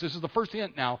Baptist. This is the first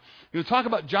hint now. He's going to talk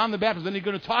about John the Baptist, then he's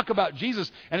going to talk about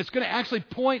Jesus, and it's going to actually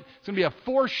it's going to be a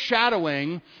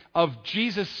foreshadowing of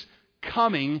Jesus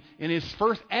coming in His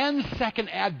first and second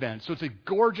advent. So it's a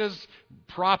gorgeous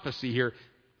prophecy here.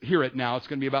 Hear it now. It's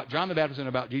going to be about John the Baptist and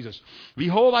about Jesus.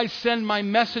 Behold, I send my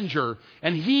messenger,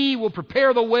 and he will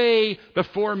prepare the way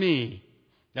before me.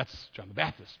 That's John the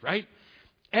Baptist, right?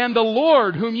 And the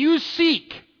Lord whom you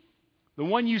seek, the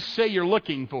one you say you're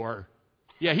looking for,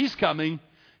 yeah, He's coming.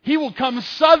 He will come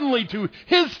suddenly to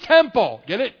His temple.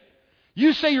 Get it?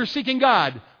 You say you're seeking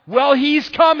God. Well, He's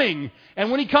coming.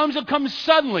 And when He comes, He'll come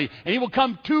suddenly. And He will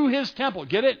come to His temple.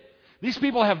 Get it? These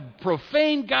people have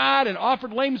profaned God and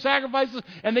offered lame sacrifices.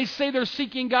 And they say they're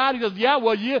seeking God. He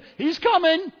goes, He's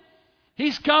coming.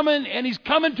 He's coming. And He's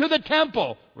coming to the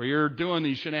temple where you're doing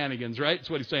these shenanigans, right? That's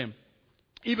what He's saying.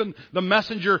 Even the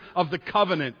messenger of the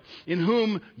covenant in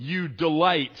whom you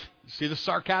delight. See the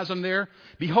sarcasm there?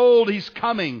 Behold, He's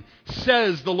coming,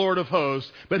 says the Lord of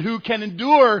hosts. But who can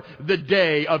endure the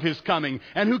day of His coming?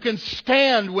 And who can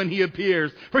stand when He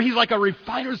appears? For He's like a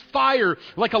refiner's fire,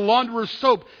 like a launderer's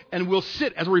soap, and will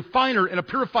sit as a refiner and a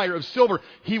purifier of silver.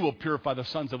 He will purify the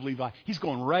sons of Levi. He's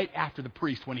going right after the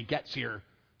priest when He gets here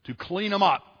to clean them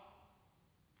up.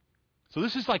 So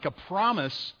this is like a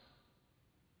promise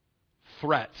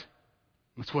threat.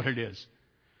 That's what it is.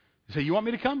 You say, you want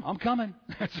me to come? I'm coming.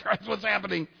 That's what's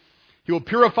happening. He will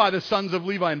purify the sons of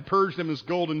Levi and purge them as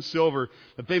gold and silver,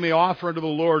 that they may offer unto the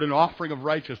Lord an offering of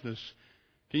righteousness.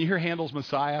 Can you hear Handel's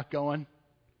Messiah going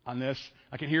on this?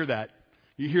 I can hear that.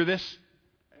 You hear this?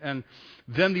 And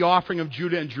then the offering of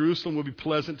Judah and Jerusalem will be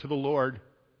pleasant to the Lord.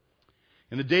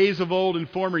 In the days of old and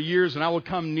former years, and I will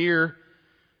come near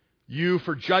you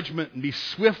for judgment and be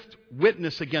swift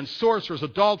witness against sorcerers,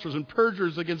 adulterers, and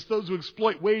perjurers, against those who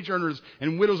exploit wage earners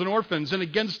and widows and orphans, and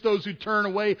against those who turn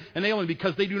away an alien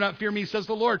because they do not fear me, says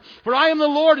the Lord. For I am the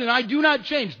Lord, and I do not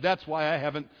change. That's why I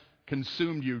haven't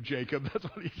consumed you, Jacob. That's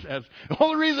what He says. The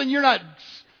only reason you're not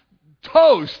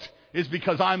toast is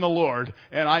because I'm the Lord,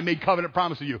 and I made covenant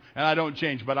promise to you, and I don't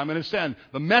change. But I'm going to send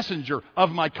the messenger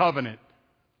of my covenant.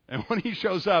 And when He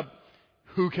shows up,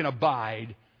 who can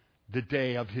abide the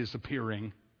day of His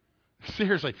appearing?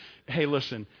 Seriously. Hey,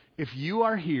 listen, if you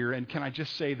are here, and can I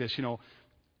just say this,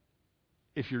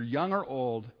 if you're young or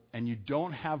old and you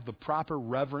don't have the proper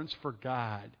reverence for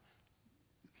God,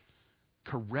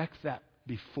 correct that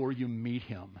before you meet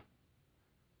Him.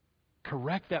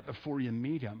 Correct that before you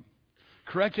meet Him.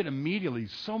 Correct it immediately.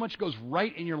 So much goes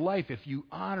right in your life if you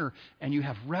honor and you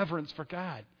have reverence for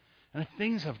God and the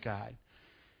things of God.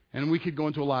 And we could go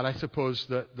into a lot. I suppose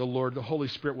that the Lord, the Holy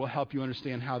Spirit, will help you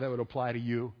understand how that would apply to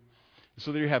you.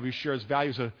 So there you have. He shares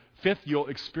values. Fifth, you'll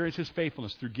experience His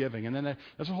faithfulness through giving. And then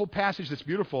there's a whole passage that's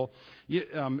beautiful.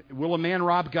 Will a man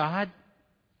rob God?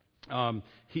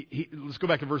 Let's go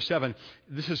back to verse 7.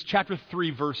 This is chapter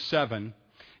 3, verse 7.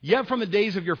 Yet from the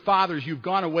days of your fathers you've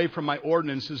gone away from my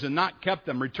ordinances and not kept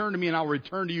them. Return to me and I'll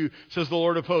return to you, says the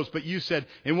Lord of hosts. But you said,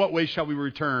 in what way shall we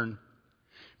return?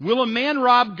 Will a man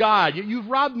rob God? You've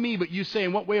robbed me, but you say,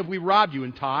 in what way have we robbed you?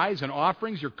 In tithes and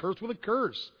offerings, you're cursed with a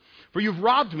curse. For you've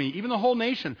robbed me, even the whole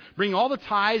nation. Bring all the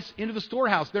tithes into the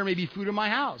storehouse. There may be food in my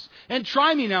house. And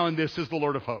try me now in this, says the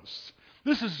Lord of hosts.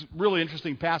 This is a really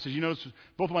interesting passage. You notice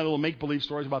both of my little make-believe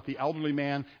stories about the elderly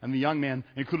man and the young man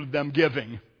included them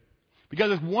giving.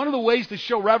 Because it's one of the ways to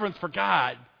show reverence for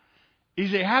God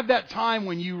Is you have that time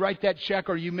when you write that check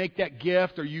or you make that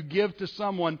gift or you give to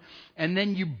someone and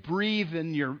then you breathe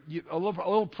in a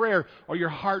little prayer, or your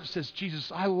heart says,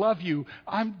 Jesus, I love you.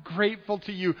 I'm grateful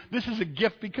to you. This is a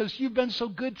gift because you've been so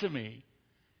good to me.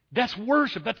 That's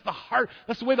worship. That's the heart.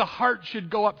 That's the way the heart should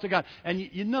go up to God. And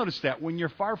you notice that when you're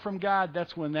far from God,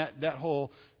 that's when that whole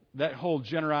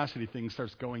generosity thing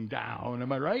starts going down.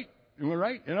 Am I right? Am I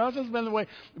right? You know, that's been the way.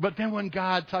 But then when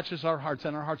God touches our hearts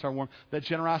and our hearts are warm, that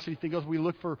generosity thing goes. We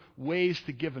look for ways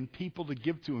to give and people to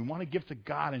give to. We want to give to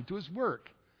God and to His work.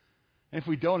 And if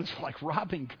we don't, it's like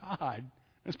robbing God.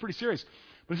 It's pretty serious.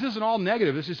 But this isn't all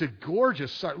negative. This is a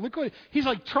gorgeous start. Look what He's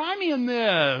like, try me in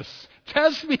this.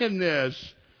 Test me in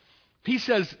this. He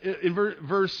says in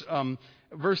verse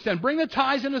 10, bring the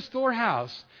tithes in the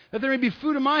storehouse, that there may be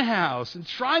food in my house, and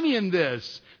try me in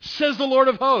this, says the Lord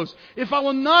of hosts. If I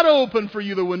will not open for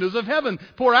you the windows of heaven,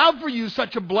 pour out for you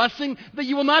such a blessing that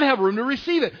you will not have room to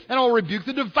receive it, and I will rebuke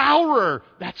the devourer.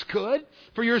 That's good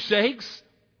for your sakes.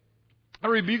 I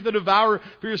rebuke the devourer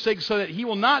for your sake, so that he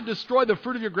will not destroy the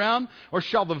fruit of your ground, or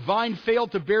shall the vine fail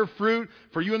to bear fruit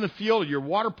for you in the field, or your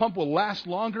water pump will last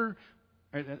longer.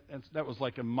 That was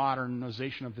like a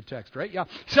modernization of the text, right? Yeah.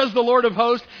 Says the Lord of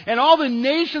hosts, and all the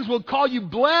nations will call you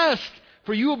blessed,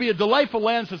 for you will be a delightful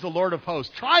land, says the Lord of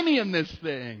hosts. Try me in this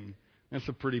thing. That's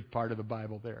a pretty part of the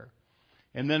Bible there.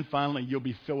 And then finally, you'll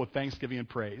be filled with thanksgiving and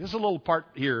praise. There's a little part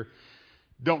here.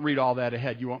 Don't read all that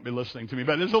ahead. You won't be listening to me.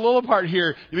 But there's a little part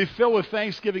here. You'll be filled with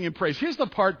thanksgiving and praise. Here's the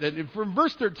part that, from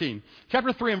verse 13,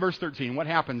 chapter 3 and verse 13, what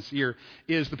happens here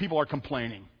is the people are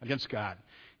complaining against God.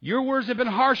 Your words have been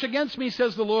harsh against me,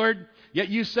 says the Lord. Yet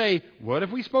you say, what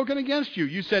have we spoken against you?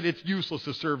 You said it's useless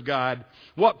to serve God.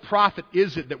 What profit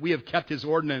is it that we have kept His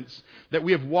ordinance, that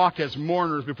we have walked as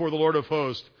mourners before the Lord of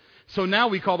hosts? So now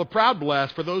we call the proud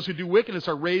blessed, for those who do wickedness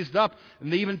are raised up,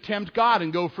 and they even tempt God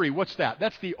and go free. What's that?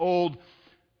 That's the old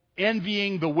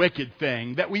envying the wicked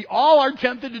thing that we all are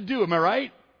tempted to do. Am I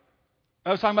right? I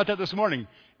was talking about that this morning.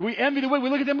 We envy the wicked. We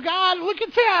look at them, God, look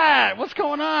at that. What's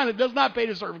going on? It does not pay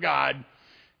to serve God.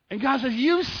 And God says,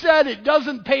 you said it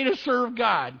doesn't pay to serve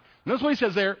God. And that's what He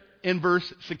says there in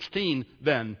verse 16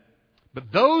 then. But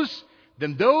those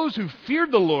who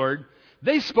feared the Lord,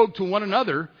 they spoke to one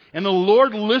another, and the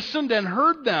Lord listened and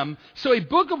heard them. So a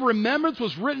book of remembrance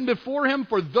was written before Him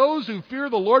for those who fear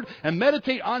the Lord and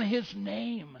meditate on His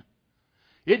name.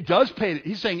 It does pay.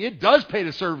 He's saying it does pay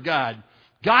to serve God.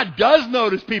 God does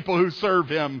notice people who serve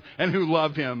Him and who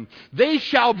love Him. They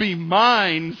shall be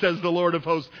mine, says the Lord of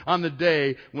hosts, on the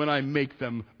day when I make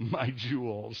them my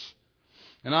jewels.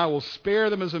 And I will spare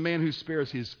them as a man who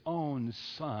spares his own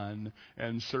son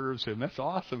and serves him. That's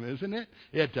awesome, isn't it?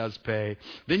 It does pay.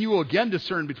 Then you will again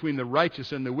discern between the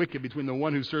righteous and the wicked, between the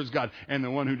one who serves God and the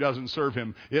one who doesn't serve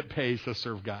Him. It pays to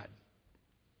serve God.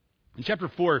 And chapter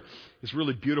 4 is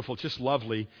really beautiful, just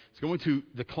lovely. It's going to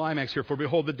the climax here. For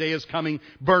behold, the day is coming,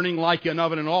 burning like an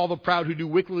oven, and all the proud who do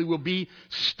wickedly will be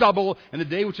stubble. And the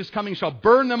day which is coming shall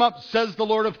burn them up, says the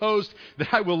Lord of hosts,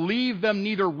 that I will leave them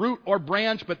neither root or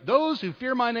branch. But those who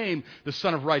fear my name, the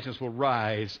Son of Righteousness will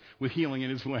rise with healing in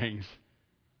His wings.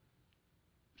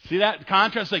 See that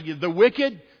contrast? Like the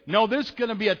wicked? No, there's going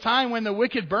to be a time when the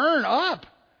wicked burn up.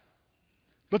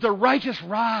 But the righteous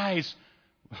rise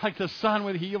like the sun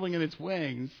with healing in its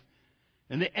wings.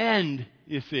 And the end,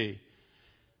 you see.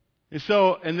 And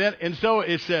so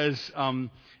it says, and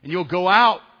you'll go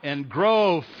out and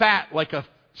grow fat like a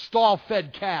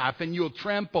stall-fed calf, and you'll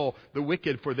trample the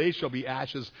wicked, for they shall be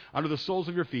ashes under the soles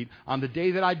of your feet on the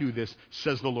day that I do this,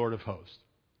 says the Lord of hosts.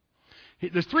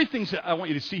 There's three things that I want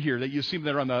you to see here that you see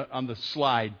there on the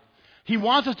slide. He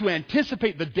wants us to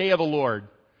anticipate the day of the Lord.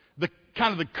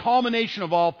 Kind of the culmination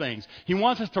of all things. He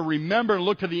wants us to remember and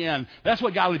look to the end. That's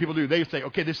what godly people do. They say,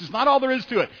 okay, this is not all there is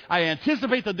to it. I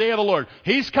anticipate the day of the Lord.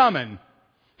 He's coming.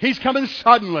 He's coming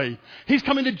suddenly. He's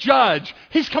coming to judge.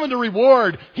 He's coming to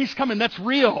reward. He's coming. That's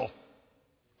real.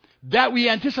 That we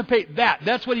anticipate that.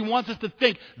 That's what He wants us to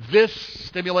think. This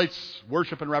stimulates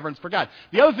worship and reverence for God.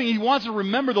 The other thing, He wants us to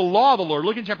remember the law of the Lord.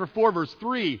 Look in chapter 4, verse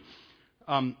 3.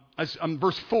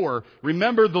 Verse 4,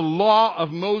 remember the law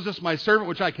of Moses, my servant,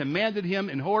 which I commanded him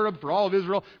in Horeb for all of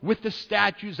Israel, with the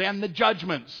statutes and the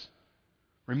judgments.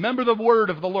 Remember the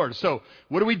word of the Lord. So,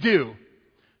 what do?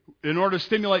 In order to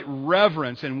stimulate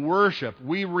reverence and worship,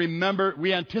 we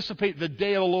anticipate the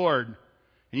day of the Lord.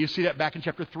 And you see that back in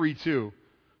chapter 3 too.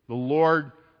 The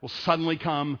Lord will suddenly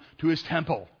come to His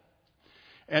temple.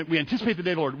 And we anticipate the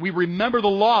day of the Lord. We remember the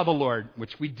law of the Lord,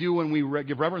 which we do when we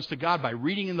give reverence to God by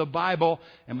reading in the Bible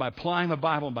and by applying the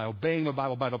Bible and by obeying the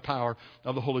Bible by the power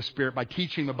of the Holy Spirit, by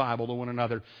teaching the Bible to one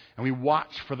another. And we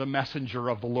watch for the messenger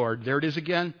of the Lord. There it is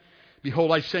again.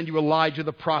 Behold, I send you Elijah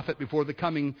the prophet before the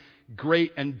coming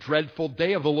great and dreadful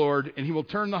day of the Lord, and he will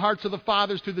turn the hearts of the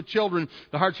fathers to the children,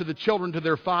 the hearts of the children to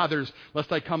their fathers,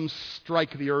 lest I come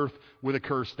strike the earth with a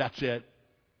curse. That's it.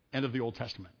 End of the Old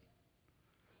Testament.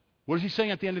 What is he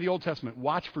saying at the end of the Old Testament?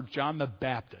 Watch for John the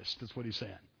Baptist. That's what he's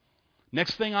saying.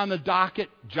 Next thing on the docket,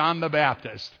 John the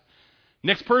Baptist.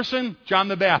 Next person, John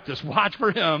the Baptist. Watch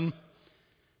for him.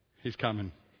 He's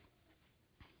coming.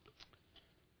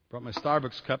 Brought my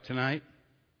Starbucks cup tonight.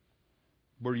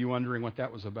 Were you wondering what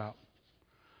that was about?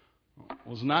 It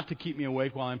was not to keep me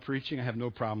awake while I'm preaching. I have no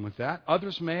problem with that.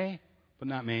 Others may, but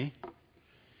not me.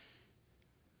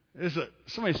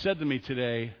 Somebody said to me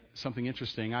today something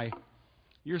interesting.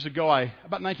 Years ago,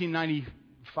 about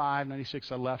 1995,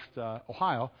 96, I left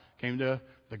Ohio, came to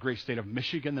the great state of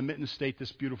Michigan, the Mitten State,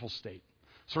 this beautiful state.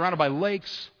 Surrounded by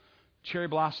lakes, cherry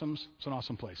blossoms. It's an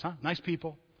awesome place, huh? Nice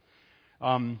people.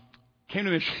 Came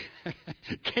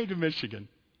to Michigan.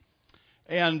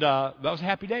 And that was a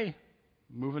happy day.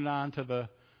 Moving on to the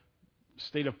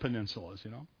state of peninsulas,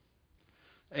 you know.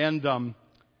 And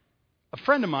a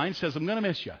friend of mine says, I'm going to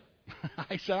miss you.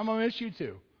 I said, I'm going to miss you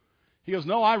too. He goes,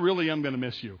 no, I really am going to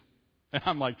miss you. And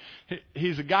I'm like,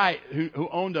 he's a guy who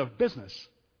owned a business.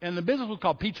 And the business was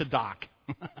called Pizza Doc.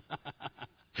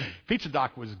 Pizza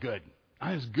Doc was good.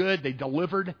 It was good. They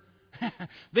delivered.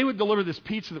 They would deliver this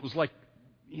pizza that was like,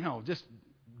 you know, just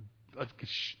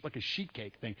like a sheet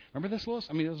cake thing. Remember this, Louis?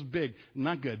 I mean, it was big.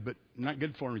 Not good, but not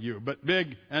good for you. But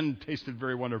big and tasted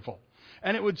very wonderful.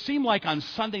 And it would seem like on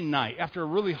Sunday night, after a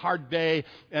really hard day,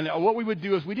 and what we would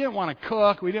do is we didn't want to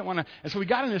cook. And so we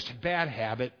got in this bad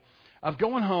habit of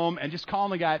going home and just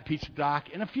calling the guy at Pizza Doc.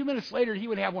 And a few minutes later, he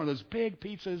would have one of those big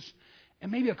pizzas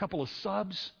and maybe a couple of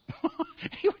subs.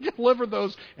 He would deliver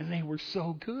those, and they were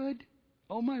so good.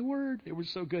 Oh, my word. They were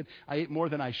so good. I ate more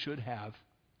than I should have.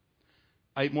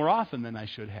 I ate more often than I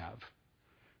should have.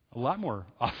 A lot more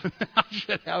often than I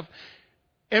should have.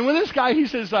 And when this guy, he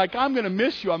says, like, I'm going to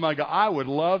miss you, I'm like, I would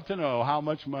love to know how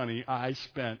much money I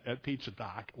spent at Pizza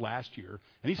Doc last year.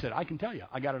 And he said, I can tell you.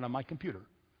 I got it on my computer.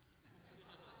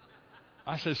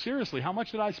 I said, seriously, how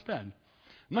much did I spend?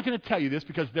 I'm not going to tell you this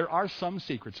because there are some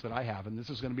secrets that I have, and this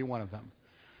is going to be one of them.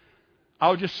 I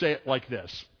would just say it like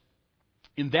this.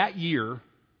 In that year,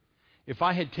 if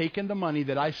I had taken the money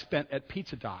that I spent at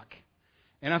Pizza Doc,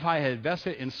 and if I had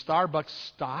invested in Starbucks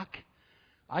stock,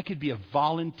 I could be a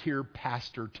volunteer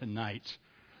pastor tonight,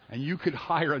 and you could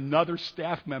hire another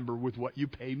staff member with what you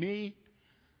pay me.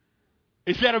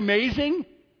 Is that amazing?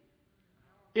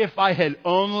 If I had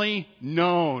only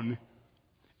known.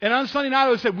 And on Sunday night,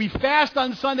 I said, we fast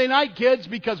on Sunday night, kids,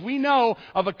 because we know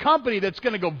of a company that's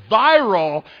going to go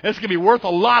viral. It's going to be worth a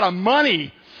lot of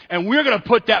money. And we're going to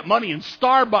put that money in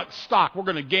Starbucks stock. We're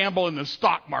going to gamble in the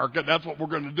stock market. That's what we're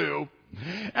going to do.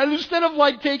 And instead of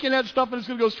like taking that stuff and it's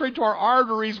going to go straight to our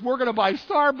arteries, we're going to buy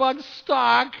Starbucks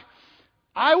stock.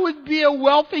 I would be a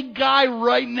wealthy guy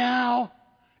right now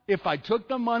if I took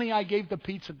the money I gave the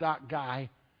Pizza Doc guy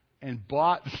and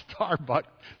bought Starbucks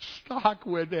stock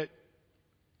with it.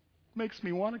 Makes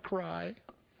me want to cry.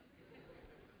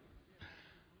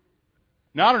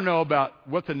 Now, I don't know about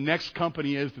what the next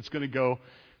company is that's going to go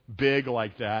big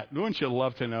like that. Wouldn't you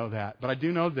love to know that? But I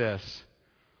do know this.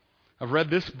 I've read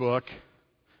this book,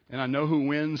 and I know who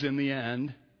wins in the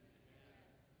end.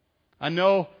 I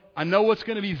know what's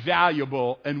going to be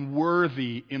valuable and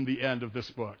worthy in the end of this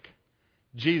book.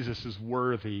 Jesus is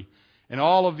worthy. And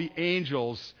all of the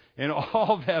angels and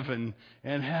all of heaven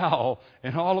and hell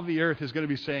and all of the earth is going to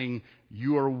be saying,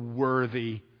 you are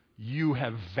worthy. You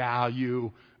have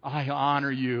value. I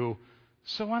honor you.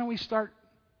 So why don't we start?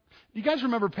 You guys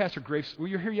remember Pastor Graves? Were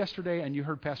you here yesterday and you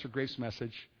heard Pastor Graves'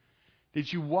 message?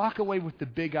 Did you walk away with the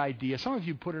big idea? Some of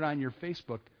you put it on your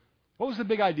Facebook. What was the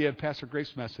big idea of Pastor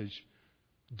Graves' message?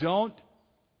 Don't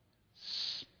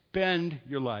spend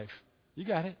your life. You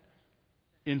got it.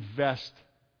 Invest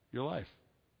your life.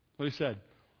 What he said.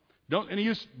 And he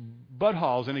used Bud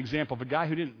Hall as an example of a guy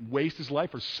who didn't waste his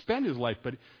life or spend his life,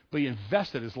 but he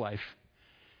invested his life.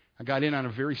 I got in on a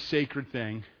very sacred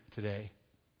thing today.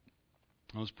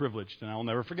 I was privileged, and I will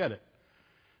never forget it.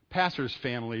 Pastors'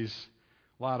 families,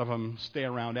 a lot of them stay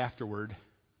around afterward.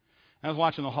 I was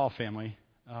watching the Hall family,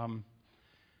 and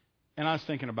I was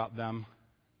thinking about them.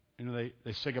 You know,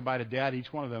 they say goodbye to Dad.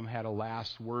 Each one of them had a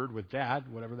last word with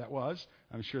Dad, whatever that was.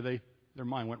 I'm sure their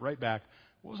mind went right back.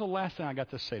 What was the last thing I got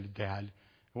to say to Dad?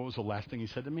 What was the last thing he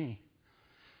said to me?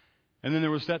 And then there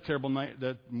was that terrible night,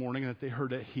 that morning that they heard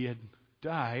that he had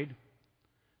died.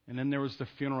 And then there was the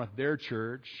funeral at their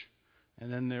church.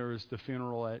 And then there was the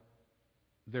funeral at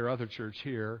their other church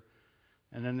here.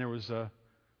 And then there was a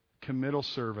committal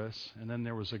service, and then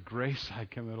there was a grace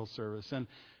side committal service. And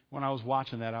when I was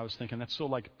watching that, I was thinking, that's so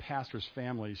like pastors'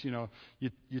 families. You know,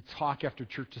 you talk after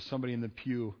church to somebody in the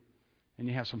pew, and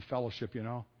you have some fellowship, you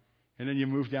know. And then you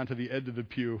move down to the end of the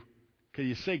pew. Okay,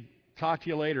 you say, talk to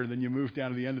you later, and then you move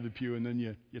down to the end of the pew, and then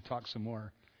you talk some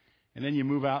more. And then you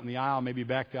move out in the aisle, maybe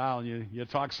back the aisle, and you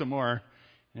talk some more.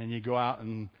 And you go out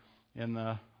in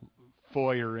the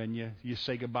foyer, and you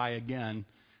say goodbye again.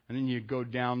 And then you go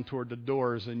down toward the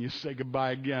doors, and you say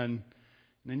goodbye again.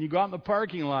 And then you go out in the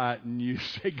parking lot, and you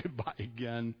say goodbye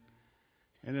again.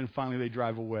 And then finally they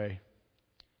drive away.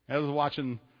 As I was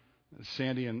watching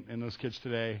Sandy and those kids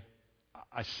today,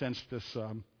 I sensed this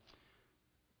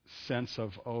sense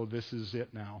of, oh, this is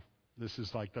it now. This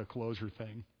is like the closure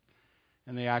thing.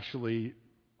 And they actually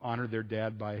honored their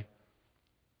dad by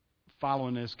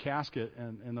following his casket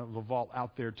and the vault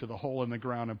out there to the hole in the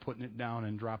ground and putting it down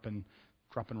and dropping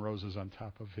roses on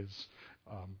top of his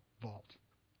vault.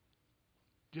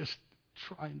 Just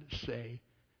trying to say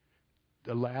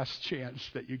the last chance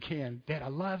that you can. Dad, I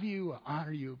love you, I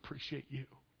honor you, appreciate you.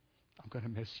 I'm going to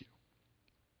miss you.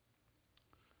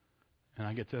 And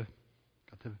I got to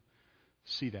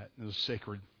see that in those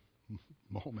sacred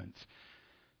moments.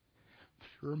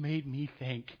 Sure made me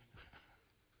think,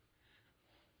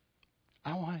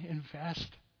 I want to invest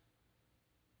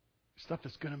stuff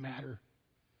that's going to matter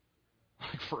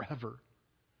like forever.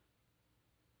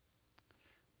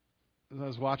 As I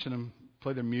was watching them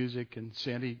play their music and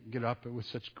Sandy get up with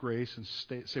such grace and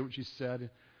say what she said,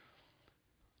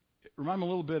 it reminded me a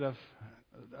little bit of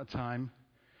a time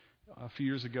a few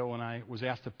years ago when I was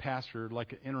asked to pastor,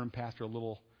 like an interim pastor, a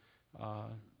little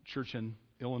church in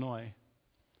Illinois.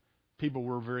 People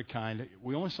were very kind.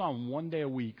 We only saw them one day a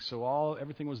week, so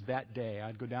everything was that day.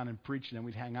 I'd go down and preach, and then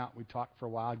we'd hang out. We'd talk for a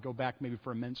while. I'd go back maybe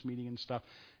for a men's meeting and stuff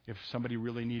if somebody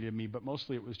really needed me. But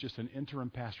mostly it was just an interim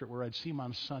pastorate where I'd see them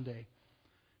on Sunday.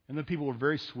 And the people were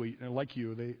very sweet. And like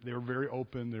you, they were very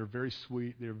open. They were very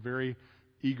sweet. They were very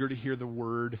eager to hear the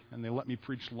word. And they let me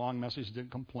preach long messages, didn't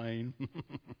complain.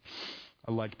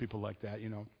 I like people like that, you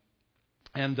know.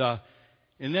 And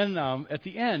then at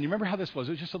the end, you remember how this was?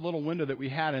 It was just a little window that we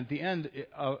had. And at the end,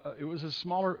 it was a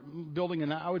smaller building.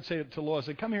 And I would say to Lois,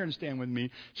 come here and stand with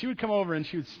me. She would come over and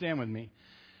she would stand with me.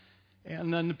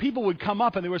 And then the people would come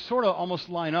up and they would sort of almost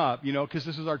line up, you know, because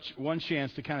this was our one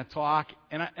chance to kind of talk.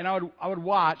 And I would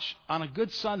watch on a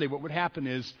good Sunday. What would happen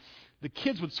is the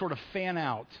kids would sort of fan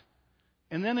out.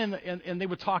 And then and they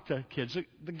would talk to kids.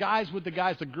 The guys with the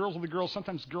guys, the girls with the girls,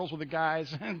 sometimes girls with the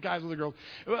guys, and guys with the girls.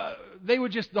 They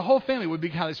would just, the whole family would be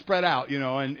kind of spread out, you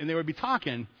know, and they would be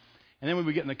talking. And then we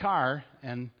would get in the car,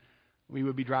 and we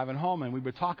would be driving home, and we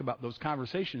would talk about those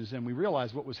conversations, and we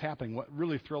realized what was happening. What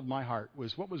really thrilled my heart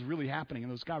was what was really happening in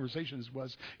those conversations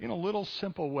was, in a little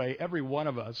simple way, every one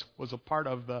of us was a part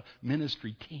of the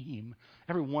ministry team.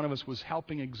 Every one of us was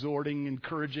helping, exhorting,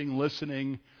 encouraging,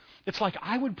 listening. It's like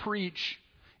I would preach,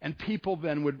 and people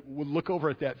then would look over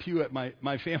at that pew at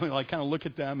my family, like kind of look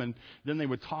at them, and then they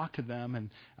would talk to them. And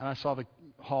I saw the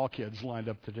hall kids lined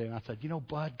up today, and I said, you know,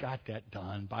 Bud got that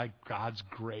done by God's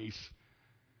grace.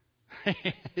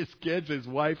 His kids, his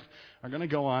wife are going to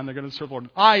go on. They're going to serve the Lord.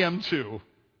 I am too.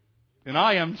 And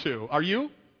I am too. Are you?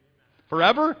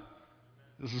 Forever?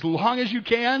 As long as you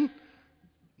can,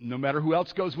 no matter who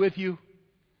else goes with you.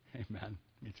 Amen.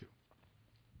 Me too.